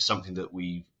is something that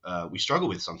we struggle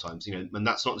with sometimes. And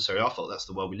that's not necessarily our fault. That's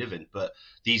the world we live in. But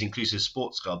these inclusive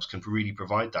sports clubs can really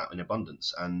provide that in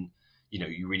abundance. And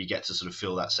you really get to sort of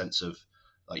feel that sense of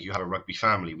like you have a rugby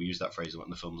family. We use that phrase a lot in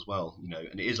the film as well.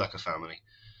 And it is like a family.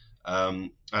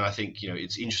 And I think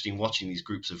it's interesting watching these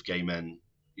groups of gay men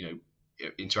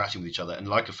interacting with each other, and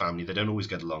like a family, they don't always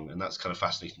get along, and that's kind of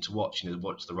fascinating to watch.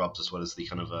 Watch the rubs as well as the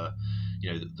kind of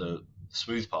the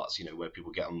smooth parts. Where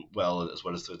people get on well as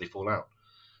well as they fall out.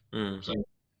 So.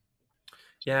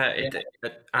 Yeah,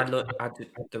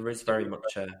 there is very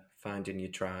much a finding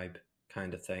your tribe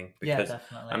kind of thing. Because, yeah,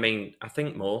 definitely. I mean, I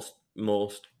think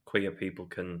most queer people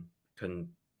can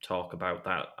talk about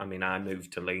that. I mean, I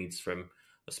moved to Leeds from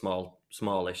a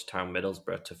smallish town,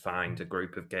 Middlesbrough, to find a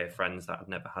group of gay friends that I'd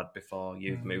never had before.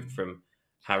 You've moved from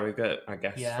Harrogate, I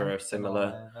guess, for a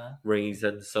similar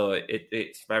reason. So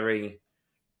it's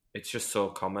just so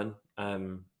common.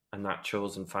 And that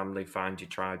chosen family, find your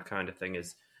tribe kind of thing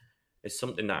is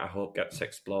something that I hope gets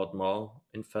explored more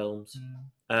in films.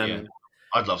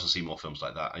 I'd love to see more films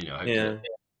like that.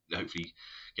 Hopefully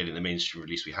getting the mainstream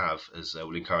release we have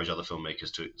will encourage other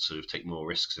filmmakers to sort of take more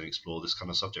risks and explore this kind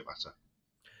of subject matter.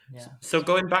 Yeah. So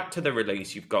going back to the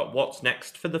release, you've got what's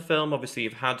next for the film. Obviously,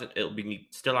 it'll be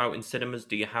still out in cinemas.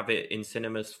 Do you have it in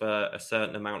cinemas for a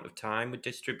certain amount of time with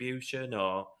distribution,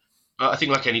 or? I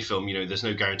think like any film, there's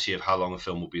no guarantee of how long a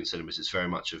film will be in cinemas. It's very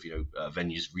much of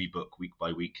venues rebook week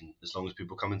by week, and as long as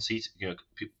people come and see, as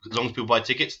long as people buy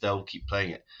tickets, they'll keep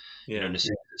playing it. And as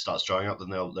soon as it starts drying up, then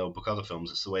they'll book other films.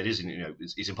 That's the way it is. And,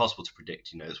 it's impossible to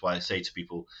predict. That's why I say to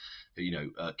people,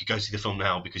 go see the film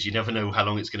now, because you never know how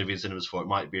long it's going to be in cinemas for. It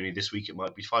might be only this week. It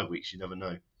might be 5 weeks. You never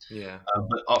know. Yeah.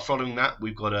 But following that,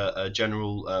 we've got a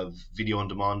general video on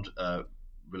demand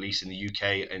release in the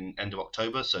UK in end of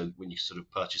October. So when you sort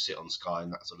of purchase it on Sky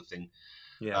and that sort of thing.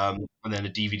 Yeah. And then a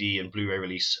DVD and Blu-ray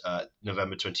release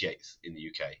November 28th in the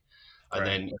UK. And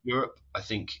then Europe, I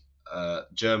think.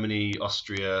 Germany,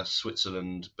 Austria,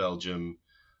 Switzerland, Belgium.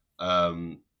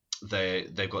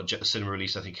 They've got a cinema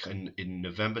release, I think, in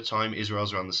November time.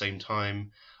 Israel's around the same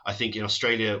time. I think in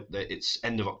Australia, it's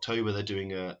end of October. They're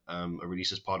doing a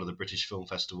release as part of the British Film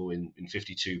Festival in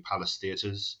 52 Palace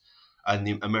theatres.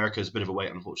 And America is a bit of a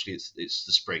wait, unfortunately. It's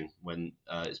the spring when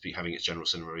it's having its general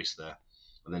cinema release there.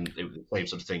 And then the same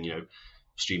sort of thing,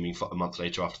 streaming a month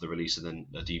later after the release, and then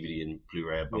a DVD and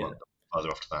Blu-ray a month further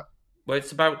after that. Well,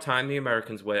 it's about time the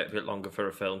Americans wait a bit longer for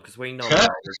a film, because we normally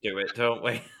do it, don't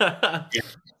we?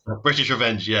 British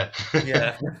revenge, yeah.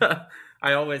 Yeah.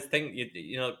 I always think,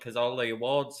 because all the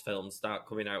awards films start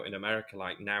coming out in America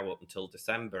like now up until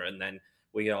December, and then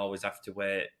we always have to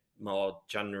wait more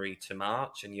January to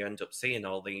March, and you end up seeing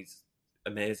all these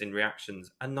amazing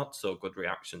reactions and not so good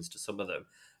reactions to some of them,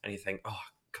 and you think, oh,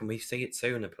 can we see it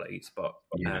sooner, please? But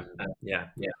yeah.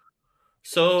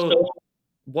 So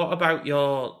what about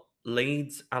your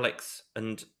leads, Alex?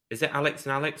 And is it Alex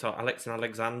and Alex, or Alex and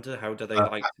Alexander? How do they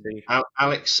like to be?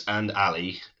 Alex and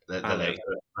Ali.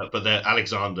 But they're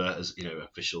Alexander as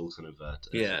official kind of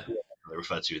they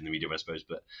refer to in the media, I suppose.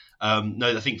 But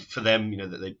no, I think for them,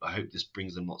 I hope this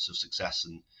brings them lots of success,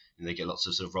 and they get lots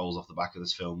of sort of roles off the back of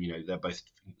this film. They're both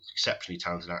exceptionally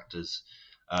talented actors.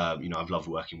 I've loved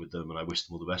working with them, and I wish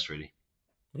them all the best, really.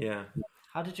 Yeah.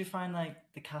 How did you find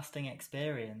the casting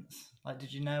experience?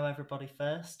 Did you know everybody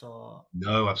first, or?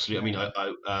 No, absolutely. I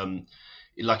mean, I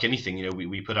like anything,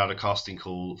 we put out a casting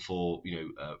call for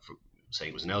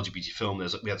saying it was an LGBT film.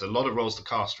 We had a lot of roles to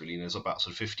cast, really, and there's about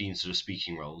sort of 15 sort of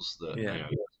speaking roles that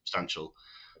substantial.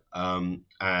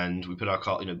 And we put our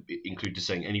cast, included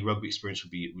saying any rugby experience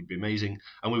would be amazing.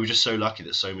 And we were just so lucky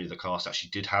that so many of the cast actually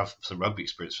did have some rugby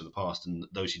experience from the past, and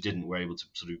those who didn't were able to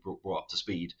sort of brought up to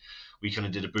speed. We kind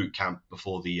of did a boot camp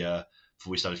before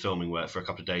we started filming, where for a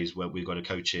couple of days where we got a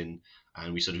coach in,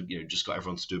 and we sort of just got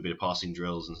everyone to do a bit of passing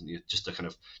drills, and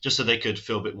just so they could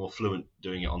feel a bit more fluent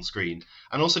doing it on screen,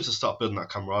 and also to start building that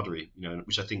camaraderie,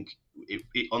 which I think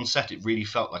on set it really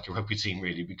felt like a rugby team,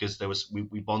 really, because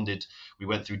we bonded, we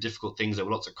went through difficult things. There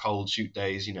were lots of cold shoot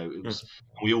days, it was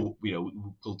we all we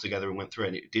pulled together and went through it,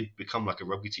 and it did become like a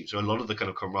rugby team. So a lot of the kind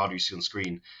of camaraderie you see on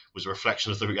screen was a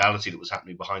reflection of the reality that was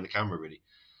happening behind the camera, really.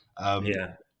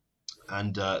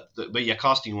 And but yeah,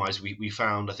 casting wise, we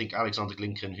found, I think, Alexander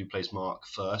Lincoln, who plays Mark,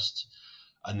 first,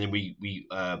 and then we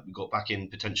got back in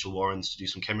potential Warrens to do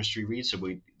some chemistry reads. So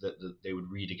they would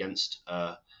read against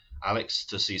Alex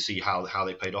to see how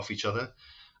they played off each other,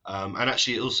 and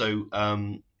actually also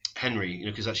Henry,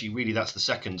 because actually really that's the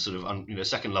second sort of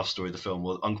second love story of the film.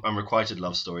 Well, unrequited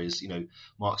love story is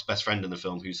Mark's best friend in the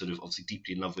film, who's sort of obviously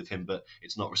deeply in love with him, but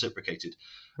it's not reciprocated.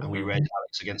 And we read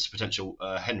Alex against potential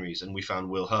Henrys, and we found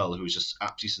Will Hurl, who was just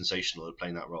absolutely sensational at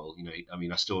playing that role.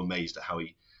 I'm still amazed at how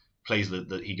he plays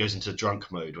he goes into drunk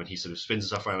mode when he sort of spins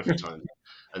himself around a few times,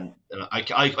 and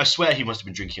I swear he must have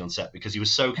been drinking on set, because he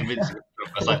was so convincing.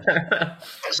 I was like,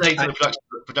 saying to the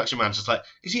production man, just like,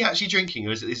 is he actually drinking,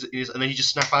 or is and then he just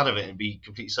snap out of it and be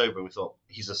completely sober, and we thought,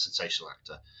 he's a sensational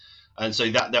actor. And so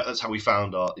that's how we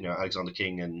found our Alexander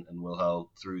King and Will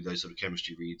Hurl, through those sort of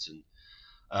chemistry reads, and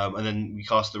then we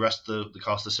cast the rest of the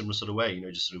cast a similar sort of way,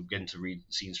 just sort of getting to read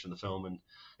scenes from the film. And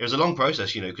it was a long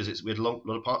process, because we had a lot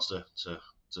of parts to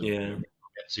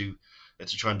get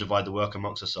to try and divide the work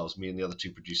amongst ourselves. Me and the other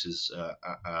two producers,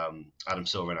 Adam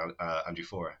Silver and Andrew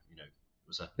Forer. It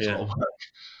was a lot of work.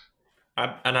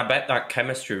 I bet that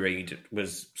chemistry read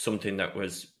was something that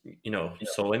was,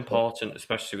 so important,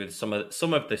 especially with some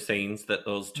of the scenes that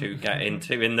those two get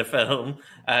into in the film.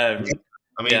 Their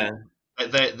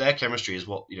chemistry is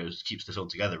what keeps the film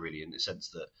together, really, in the sense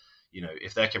that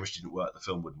if their chemistry didn't work, the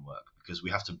film wouldn't work, because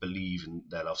we have to believe in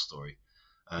their love story.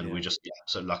 And we're just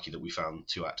so lucky that we found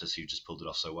two actors who just pulled it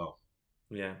off so well.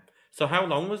 Yeah. So how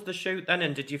long was the shoot then?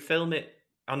 And did you film it?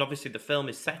 And obviously the film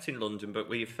is set in London, but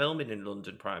were you filming in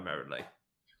London primarily?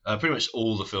 Pretty much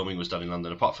all the filming was done in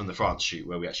London, apart from the France shoot,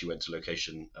 where we actually went to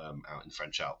location out in the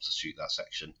French Alps to shoot that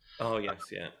section. Oh, yes,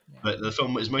 yeah. But the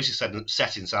film is mostly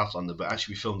set in South London, but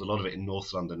actually we filmed a lot of it in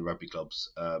North London rugby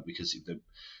clubs, because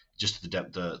just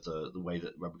the way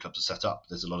that rugby clubs are set up,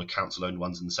 there's a lot of council-owned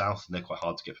ones in the south, and they're quite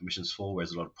hard to get permissions for,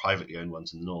 whereas a lot of privately owned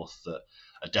ones in the north that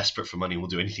are desperate for money and will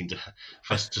do anything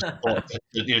for us to support,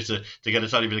 to get a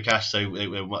tiny bit of cash, so they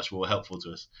were much more helpful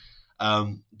to us.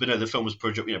 But no, the film was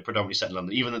predominantly set in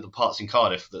London. Even the parts in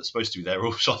Cardiff that's supposed to be there are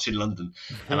all shot in London.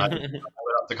 And I went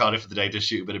up to Cardiff for the day to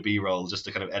shoot a bit of B-roll, just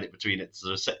to kind of edit between it,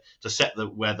 to set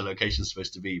where the location's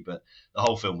supposed to be. But the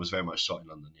whole film was very much shot in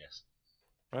London, yes.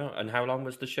 Well, and how long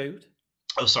was the shoot?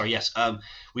 Oh, sorry, yes.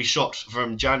 We shot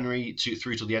from January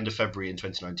through till the end of February in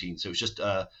 2019. So it was just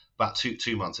about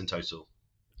two months in total.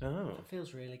 Oh, it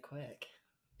feels really quick.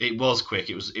 It was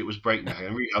quick. It was breakneck.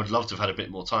 I would love to have had a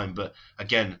bit more time, but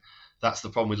again, that's the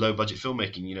problem with low budget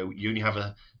filmmaking. You only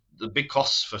have the big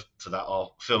costs for that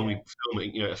are filming,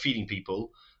 feeding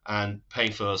people and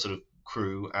paying for sort of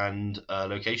crew and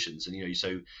locations, and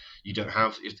so you don't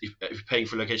have, if you're paying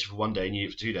for a location for one day and you need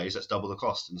it for 2 days, that's double the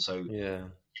cost. And so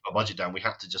keep our budget down. We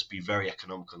had to just be very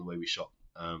economical in the way we shot,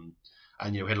 and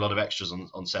we had a lot of extras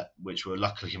on set, which were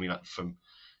luckily,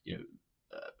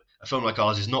 a film like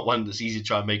ours is not one that's easy to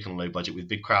try and make on a low budget, with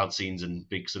big crowd scenes and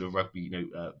big sort of rugby,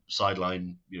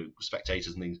 sideline,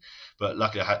 spectators and things. But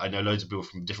luckily, I know loads of people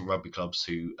from different rugby clubs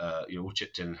who, all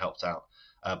chipped in and helped out.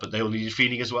 But they all needed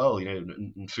feeding as well,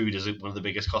 and food is one of the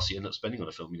biggest costs you end up spending on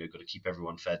a film. Got to keep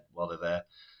everyone fed while they're there.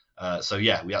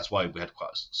 That's why we had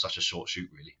such a short shoot,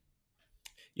 really.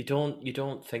 You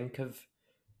don't think of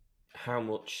how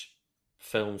much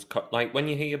films like when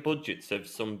you hear budgets of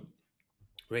some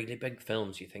really big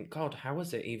films, you think, God, how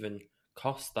has it even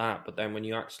cost that? But then when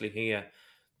you actually hear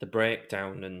the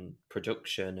breakdown and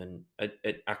production, and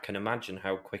I can imagine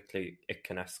how quickly it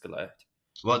can escalate.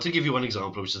 Well, to give you one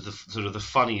example, which is the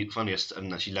funniest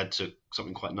and actually led to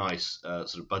something quite nice,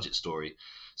 sort of budget story.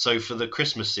 So for the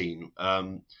Christmas scene,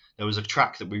 there was a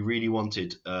track that we really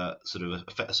wanted, sort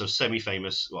of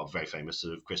semi-famous, well, very famous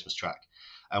sort of Christmas track,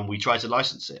 and we tried to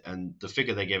license it, and the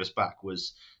figure they gave us back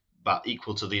was about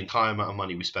equal to the entire amount of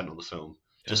money we spent on the film,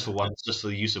 just for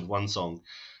the use of one song.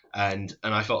 And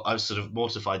I was sort of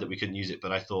mortified that we couldn't use it,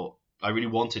 but I thought I really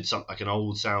wanted something like an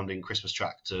old sounding Christmas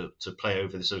track to play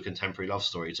over this sort of contemporary love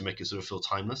story, to make it sort of feel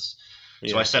timeless.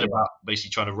 So I set about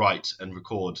basically trying to write and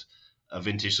record a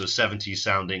vintage sort of 70s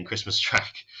sounding Christmas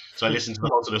track. So I listened to the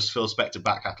whole sort of Phil Spector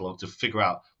back catalogue to figure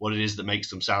out what it is that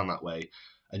makes them sound that way.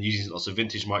 And using lots of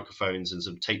vintage microphones and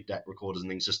some tape deck recorders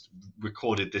and things, just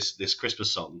recorded this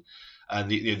Christmas song. And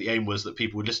the aim was that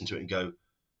people would listen to it and go,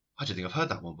 I don't think I've heard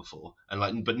that one before.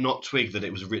 And but not twig that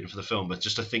it was written for the film, but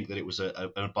just to think that it was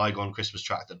a bygone Christmas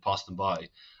track that passed them by.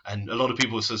 And a lot of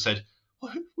people sort of said,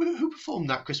 well, who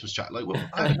performed that Christmas track? Like, well,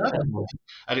 I haven't heard that one.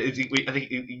 And I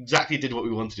think it exactly did what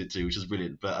we wanted it to, which is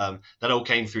brilliant. But that all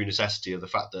came through necessity of the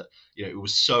fact that it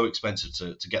was so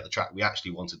expensive to get the track. We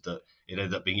actually wanted that it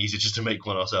ended up being easier just to make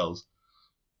one ourselves.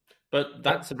 But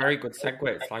that's a very good segue.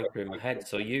 It's like we're in my head.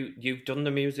 So you've done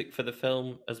the music for the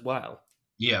film as well.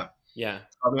 Yeah. Yeah.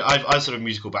 I mean, I've sort of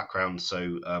musical background,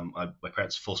 so my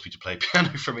parents forced me to play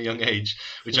piano from a young age,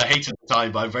 which I hated at the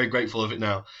time, but I'm very grateful of it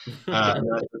now. And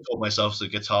I taught myself the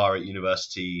guitar at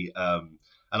university, and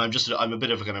I'm a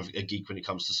bit of a kind of a geek when it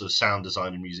comes to sort of sound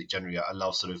design and music generally. I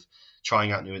love sort of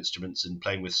trying out new instruments and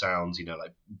playing with sounds,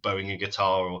 like bowing a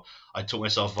guitar, or I taught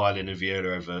myself violin and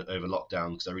viola over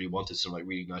lockdown because I really wanted some like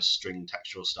really nice string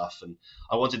textural stuff, and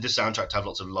I wanted this soundtrack to have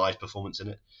lots of live performance in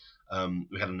it.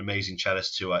 We had an amazing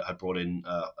cellist who I had brought in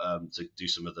to do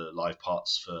some of the live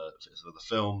parts for the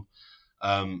film,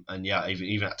 and yeah,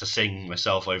 even had to sing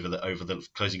myself over the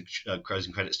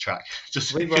closing credits track.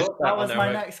 Just that was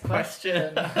my next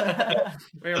question.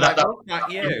 We were like,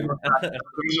 "That's you."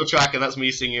 Original track, and that's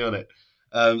me singing on it.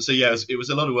 So yeah, it was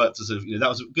a lot of work to sort of that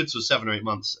was a good sort of 7 or 8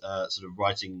 months sort of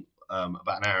writing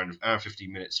about an hour and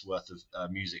 15 minutes worth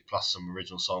of music plus some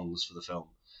original songs for the film.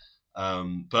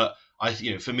 But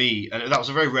for me, and that was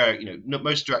a very rare,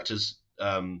 most directors,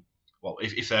 well,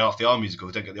 if they are musical,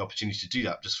 they don't get the opportunity to do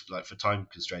that just like for time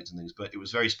constraints and things. But it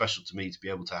was very special to me to be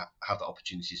able to have the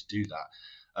opportunity to do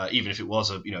that, even if it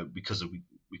was because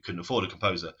we couldn't afford a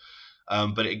composer.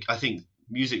 But I think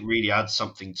music really adds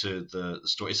something to the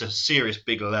story. It's a serious,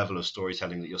 big level of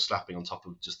storytelling that you're slapping on top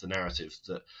of just the narrative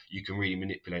that you can really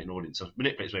manipulate an audience. So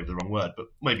manipulate is maybe the wrong word, but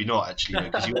maybe not actually,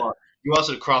 because you are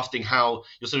sort of crafting how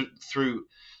you're sort of through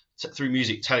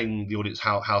music telling the audience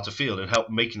how to feel and help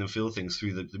making them feel things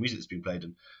through the music that's been played,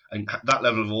 and that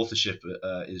level of authorship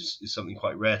is something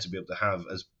quite rare to be able to have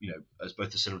as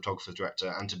both the cinematographer,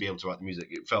 director, and to be able to write the music.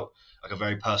 It felt like a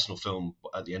very personal film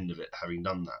at the end of it, having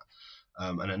done that.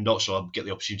 And I'm not sure I'll get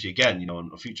the opportunity again,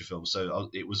 on future films. So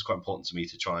it was quite important to me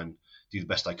to try and do the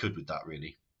best I could with that,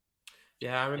 really.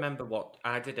 Yeah, I remember what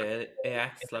I did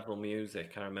AS level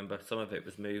music. I remember some of it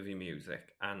was movie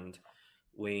music, and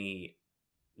we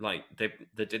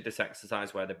they did this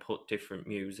exercise where they put different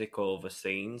music over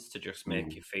scenes to just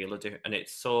make you feel and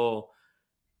it's so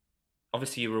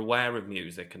obviously you're aware of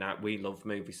music, and we love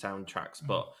movie soundtracks,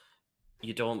 but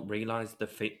you don't realize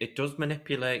it does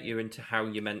manipulate you into how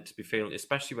you're meant to be feeling,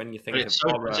 especially when you think of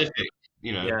horror. Specific,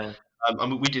 Yeah. I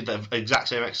mean, we did the exact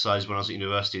same exercise when I was at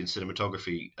university in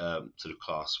cinematography sort of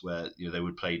class, where they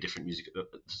would play different music,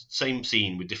 same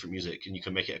scene with different music, and you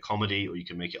can make it a comedy, or you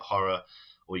can make it horror,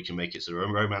 or you can make it sort of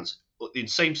romance. The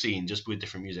same scene, just with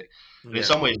different music. And in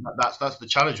some ways, that's the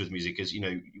challenge with music is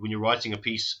when you're writing a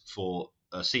piece for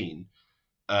a scene,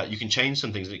 you can change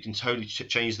some things, and it can totally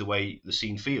change the way the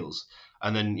scene feels.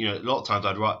 And then, a lot of times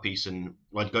I'd write a piece and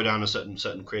I'd go down a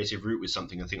certain creative route with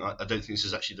something. I think I don't think this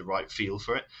is actually the right feel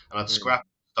for it, and I'd scrap,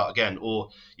 start again. Or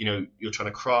you're trying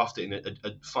to craft it in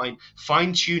a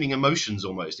fine tuning emotions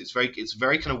almost. It's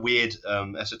very kind of weird,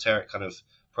 esoteric kind of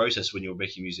process when you're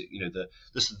making music.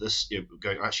 This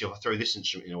going, actually I'll throw this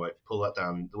instrument in a way, pull that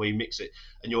down, the way you mix it,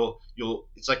 and you're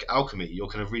it's like alchemy. You're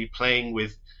kind of really playing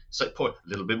with. It's like pour a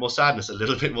little bit more sadness, a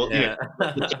little bit more,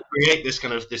 to create this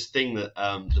kind of this thing that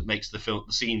makes the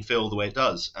scene feel the way it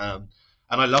does. And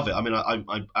I love it. I mean,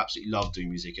 I absolutely love doing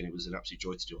music, and it was an absolute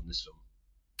joy to do on this film.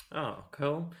 Oh,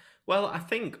 cool. Well, I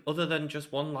think other than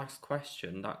just one last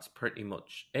question, that's pretty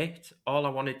much it. All I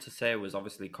wanted to say was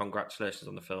obviously congratulations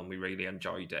on the film. We really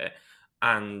enjoyed it.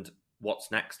 And what's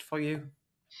next for you?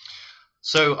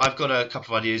 So I've got a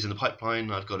couple of ideas in the pipeline.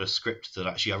 I've got a script that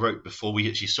actually I wrote before we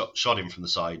actually shot him from the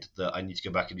side that I need to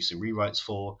go back and do some rewrites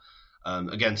for.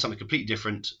 Again, something completely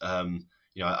different.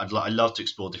 I love to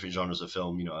explore different genres of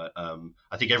film.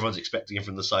 I think everyone's expecting it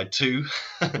from the side too,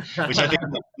 which I think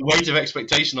the weight of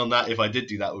expectation on that, if I did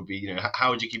do that, would be,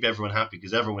 how would you keep everyone happy?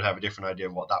 Because everyone would have a different idea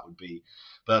of what that would be.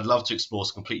 But I'd love to explore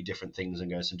some completely different things and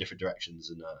go in some different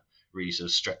directions and really sort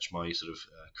of stretch my sort of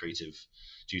creative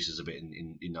juices a bit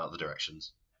in other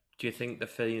directions. Do you think the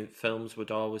films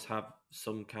would always have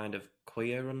some kind of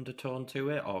queer undertone to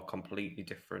it, or completely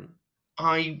different?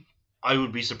 I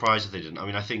would be surprised if they didn't. I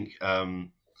mean, I think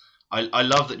I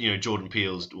love that Jordan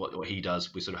Peele's what he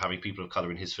does with sort of having people of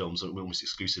color in his films almost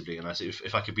exclusively. And I say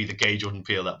if I could be the gay Jordan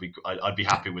Peele, I'd be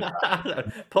happy with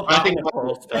that. Put that on the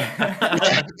poster.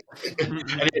 And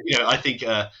I think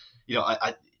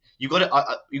you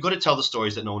got to tell the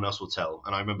stories that no one else will tell.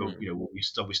 And I remember when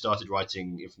we started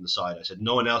writing it from the side, I said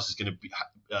no one else is going to be.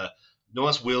 No one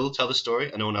else will tell the story,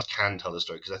 and no one else can tell the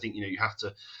story, because I think you have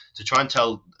to try and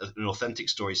tell an authentic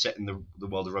story set in the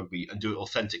world of rugby and do it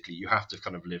authentically. You have to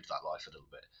kind of live that life a little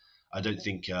bit. I don't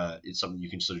think it's something you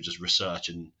can sort of just research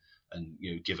and and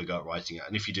give a go at writing it.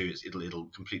 And if you do, it'll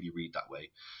completely read that way.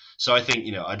 So I think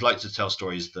I'd like to tell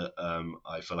stories that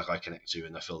I feel like I connect to,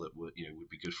 and I feel that would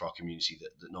be good for our community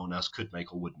that no one else could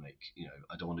make or would make.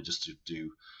 I don't want to just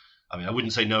do. I mean, I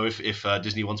wouldn't say no if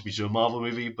Disney wants me to do a Marvel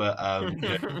movie, but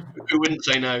who wouldn't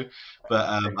say no? But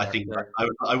I think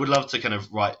I would love to kind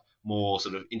of write more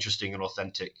sort of interesting and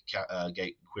authentic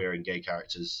queer and gay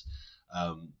characters,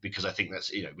 because I think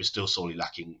that's we're still sorely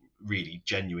lacking really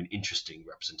genuine, interesting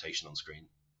representation on screen.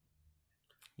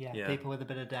 Yeah, people with a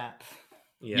bit of depth.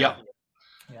 Yeah.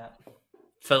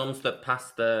 Films that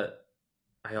pass the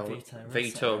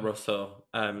Veto Russo.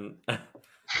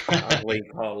 As we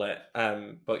call it.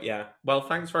 But yeah. Well,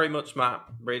 thanks very much, Matt.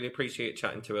 Really appreciate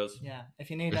chatting to us. Yeah. If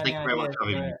you need any ideas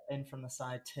for In From the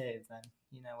Side too, then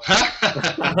you know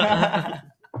where.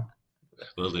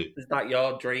 Will do. Is that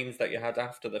your dreams that you had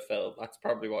after the film? That's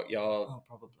probably what your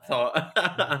probably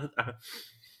thought.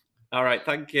 All right,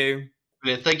 thank you.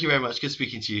 Brilliant. Thank you very much. Good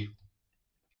speaking to you.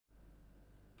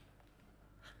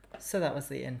 So that was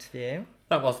the interview.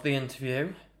 Very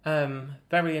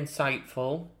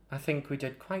insightful. I think we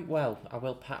did quite well. I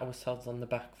will pat ourselves on the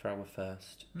back for our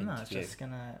first interview. No, I was just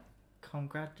going to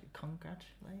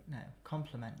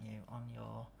compliment you on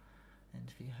your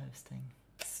interview hosting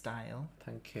style.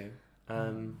 Thank you.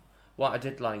 What I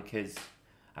did like is,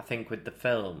 I think with the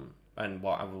film, and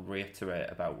what I will reiterate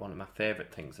about one of my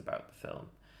favourite things about the film,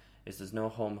 is there's no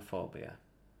homophobia.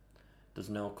 There's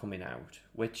no coming out,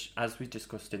 which, as we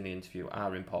discussed in the interview,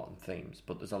 are important themes,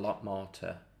 but there's a lot more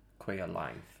to queer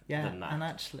life than that. And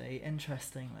actually,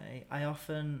 interestingly, I've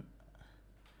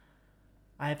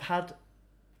had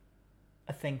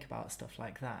a think about stuff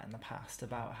like that in the past,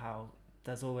 about how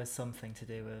there's always something to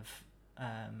do with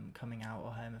coming out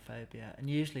or homophobia, and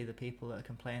usually the people that are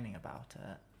complaining about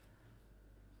it,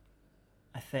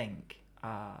 I think,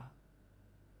 are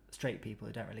straight people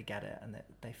who don't really get it, and that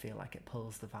they feel like it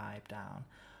pulls the vibe down.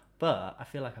 But I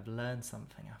feel like I've learned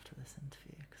something after this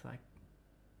interview, because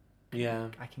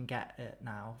I can get it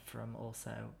now from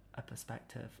also a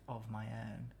perspective of my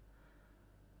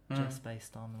own, just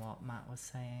based on what Matt was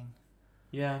saying.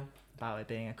 Yeah. About it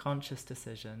being a conscious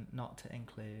decision not to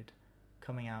include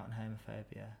coming out and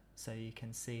homophobia, so you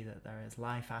can see that there is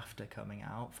life after coming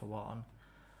out, for one,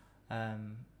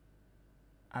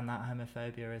 and that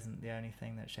homophobia isn't the only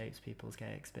thing that shapes people's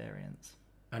gay experience.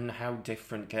 And how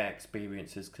different gay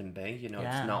experiences can be.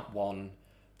 It's not one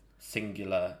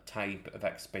singular type of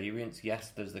experience. Yes,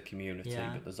 there's the community,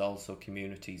 but there's also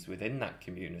communities within that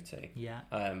community. Yeah.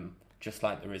 Just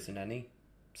like there is in any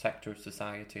sector of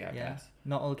society, I guess.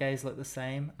 Not all gays look the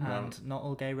same, and not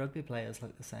all gay rugby players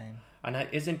look the same. And it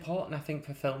is important, I think,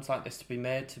 for films like this to be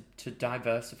made to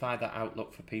diversify that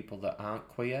outlook for people that aren't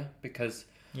queer, because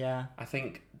I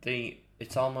think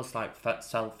it's almost like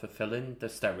self-fulfilling, the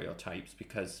stereotypes,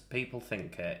 because people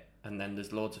think it, and then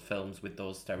there's loads of films with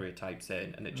those stereotypes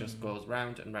in, and it just goes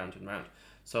round and round and round.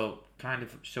 So kind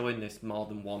of showing this more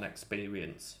than one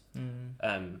experience,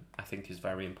 I think is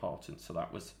very important. So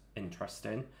that was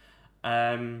interesting.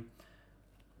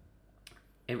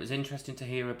 It was interesting to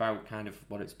hear about kind of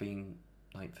what it's been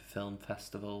like for film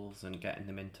festivals and getting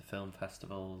them into film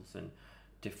festivals and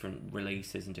different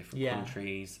releases in different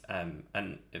countries. And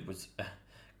it was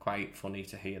quite funny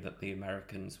to hear that the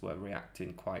Americans were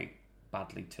reacting quite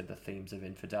badly to the themes of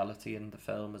infidelity in the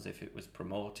film, as if it was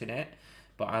promoting it.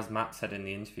 But as Matt said in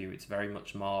the interview, it's very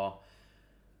much more,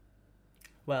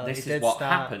 this is what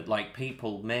happened. Like,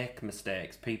 people make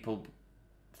mistakes, people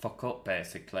fuck up,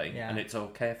 basically, and it's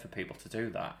okay for people to do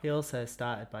that. He also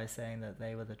started by saying that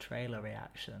they were the trailer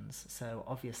reactions, so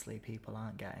obviously people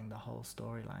aren't getting the whole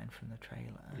storyline from the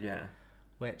trailer. Yeah.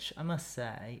 Which, I must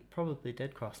say, probably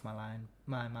did cross my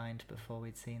mind before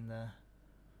we'd seen the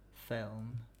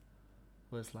film.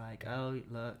 Was like, oh,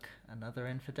 look, another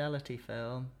infidelity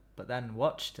film. But then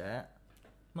watched it,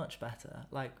 much better.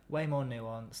 Like, way more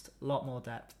nuanced, a lot more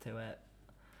depth to it.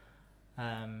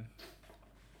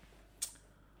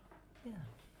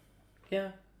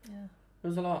 Yeah. There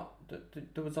was a lot.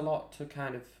 There was a lot to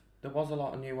kind of. There was a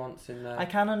lot of nuance in there. I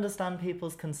can understand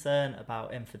people's concern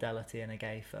about infidelity in a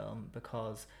gay film,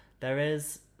 because there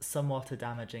is somewhat a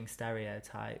damaging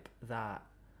stereotype that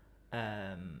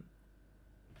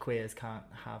queers can't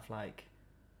have, like,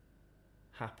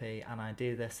 happy, and I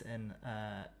do this in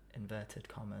inverted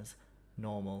commas,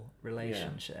 normal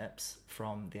relationships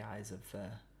from the eyes of the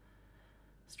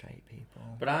straight people.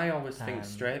 But I always think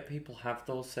straight people have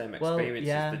those same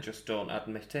experiences, they just don't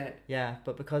admit it. Yeah,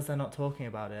 but because they're not talking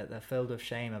about it, they're filled with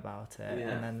shame about it,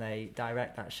 and then they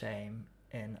direct that shame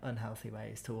in unhealthy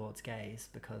ways towards gays,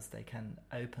 because they can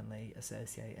openly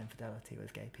associate infidelity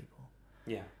with gay people.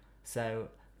 Yeah. So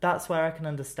that's where I can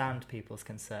understand people's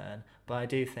concern, but I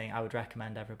do think I would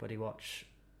recommend everybody watch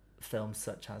films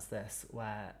such as this,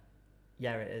 where,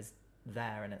 yeah, it is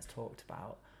there and it's talked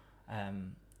about,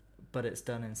 but it's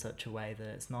done in such a way that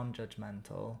it's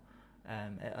non-judgmental.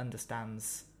 It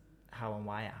understands how and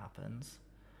why it happens,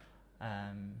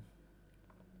 and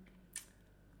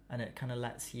it kind of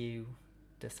lets you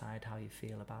decide how you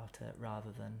feel about it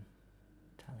rather than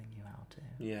telling you how to.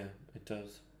 Yeah, it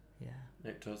does. Yeah,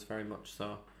 it does, very much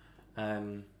so.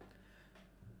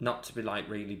 Not to be like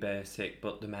really basic,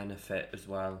 but the men are fit as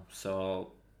well,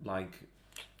 so like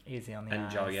easy on the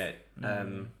enjoy eyes.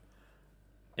 it.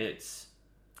 It's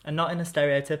and not in a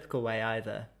stereotypical way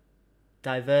either.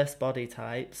 Diverse body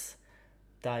types,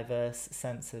 diverse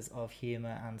senses of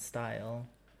humour and style,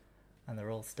 and they're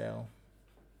all still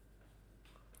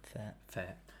fit.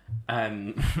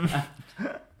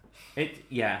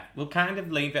 We'll kind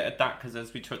of leave it at that, because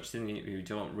as we touched in the interview,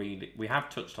 we have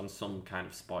touched on some kind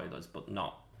of spoilers, but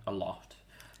not a lot.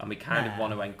 And we kind of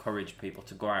want to encourage people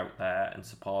to go out there and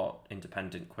support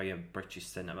independent queer British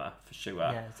cinema, for sure.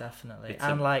 Yeah, definitely.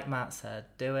 Like Matt said,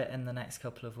 do it in the next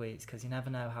couple of weeks, because you never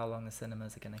know how long the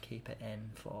cinemas are going to keep it in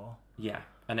for. Yeah,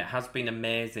 and it has been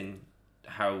amazing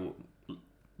how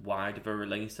wide of a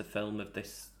release a film of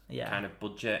this kind of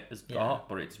budget has got,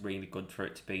 but it's really good for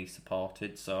it to be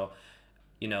supported. So,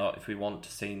 you know, if we want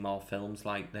to see more films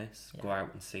like this, go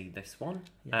out and see this one.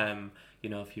 You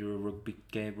know, if you're a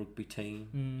gay rugby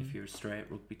team, if you're a straight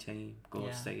rugby team, go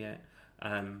see it.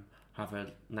 Have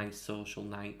a nice social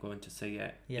night going to see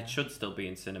it. It should still be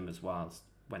in cinemas whilst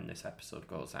when this episode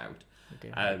goes out. We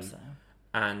do hope so.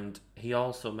 And he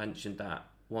also mentioned that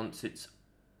once its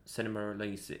cinema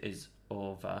release is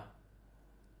over,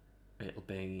 it'll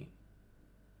be,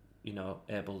 you know,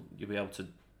 you'll be able to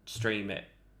stream it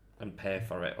and pay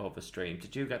for it over stream.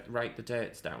 Did you write the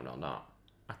dates down or not?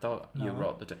 I thought you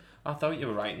wrote I thought you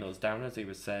were writing those down as he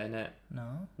was saying it.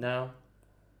 No.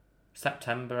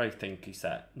 September, I think he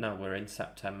said. No, we're in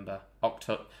September.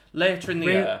 October. Later in the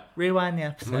year. Rewind the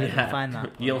episode and find that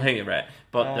point. You'll hear it.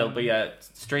 But there'll be a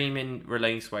streaming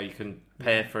release where you can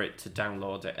pay for it to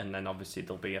download it, and then obviously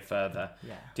there'll be a further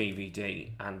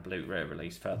DVD and Blu-ray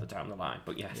release further down the line.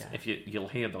 But yes, if you'll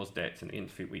hear those dates in the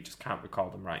interview, we just can't recall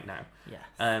them right now. Yes.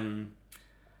 I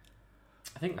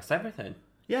think that's everything.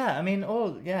 Yeah, I mean,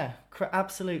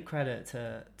 absolute credit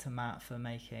to Matt for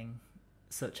making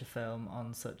such a film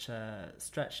on such a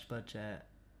stretched budget.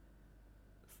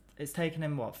 It's taken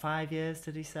him, 5 years,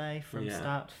 did he say, from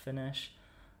start to finish?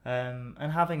 And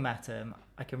having met him,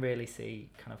 I can really see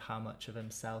kind of how much of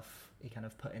himself he kind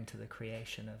of put into the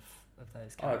creation of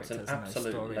those characters and those storylines. It's an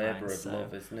absolute labour of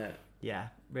love, isn't it? Yeah,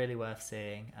 really worth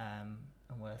seeing, and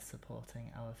worth supporting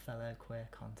our fellow queer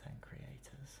content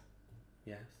creators.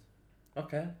 Yes.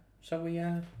 Okay, shall we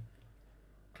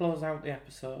close out the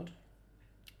episode?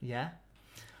 Yeah.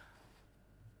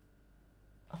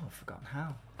 Oh, I've forgotten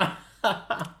how.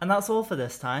 And that's all for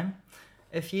this time.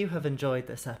 If you have enjoyed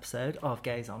this episode of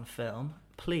Gays on Film,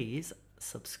 please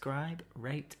subscribe,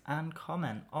 rate and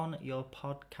comment on your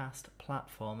podcast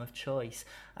platform of choice.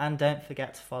 And don't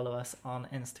forget to follow us on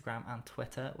Instagram and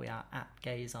Twitter. We are at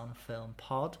Gays on Film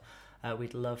Pod.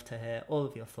 We'd love to hear all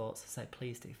of your thoughts, so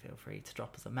please do feel free to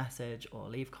drop us a message or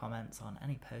leave comments on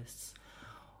any posts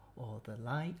or the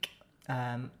like.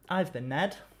 I've been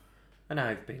Ned. And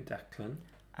I've been Declan.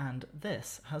 And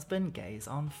this has been Gays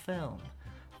on Film.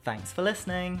 Thanks for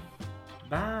listening.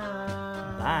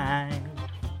 Bye. Bye.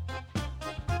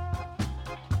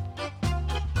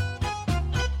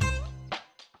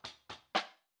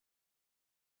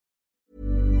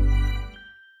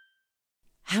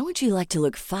 How would you like to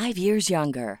look 5 years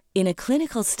younger? In a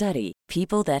clinical study,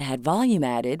 people that had volume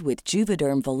added with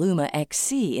Juvederm Voluma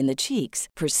XC in the cheeks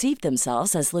perceived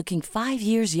themselves as looking 5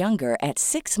 years younger at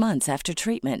 6 months after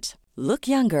treatment. Look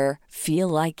younger, feel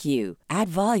like you. Add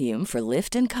volume for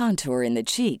lift and contour in the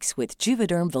cheeks with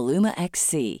Juvederm Voluma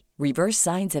XC. Reverse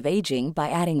signs of aging by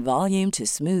adding volume to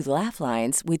smooth laugh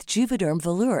lines with Juvederm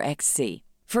Volure XC.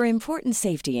 For important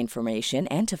safety information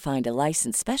and to find a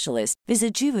licensed specialist,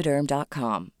 visit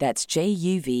Juvederm.com. That's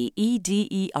JUVEDERM.com.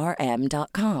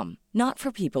 Not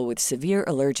for people with severe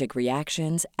allergic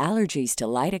reactions, allergies to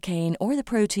lidocaine, or the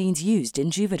proteins used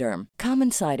in Juvederm.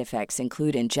 Common side effects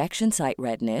include injection site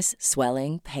redness,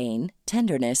 swelling, pain,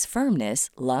 tenderness, firmness,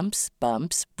 lumps,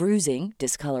 bumps, bruising,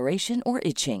 discoloration, or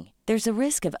itching. There's a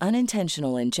risk of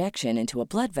unintentional injection into a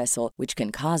blood vessel, which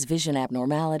can cause vision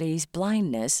abnormalities,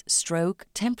 blindness, stroke,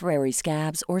 temporary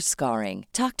scabs, or scarring.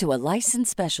 Talk to a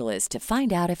licensed specialist to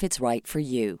find out if it's right for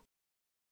you.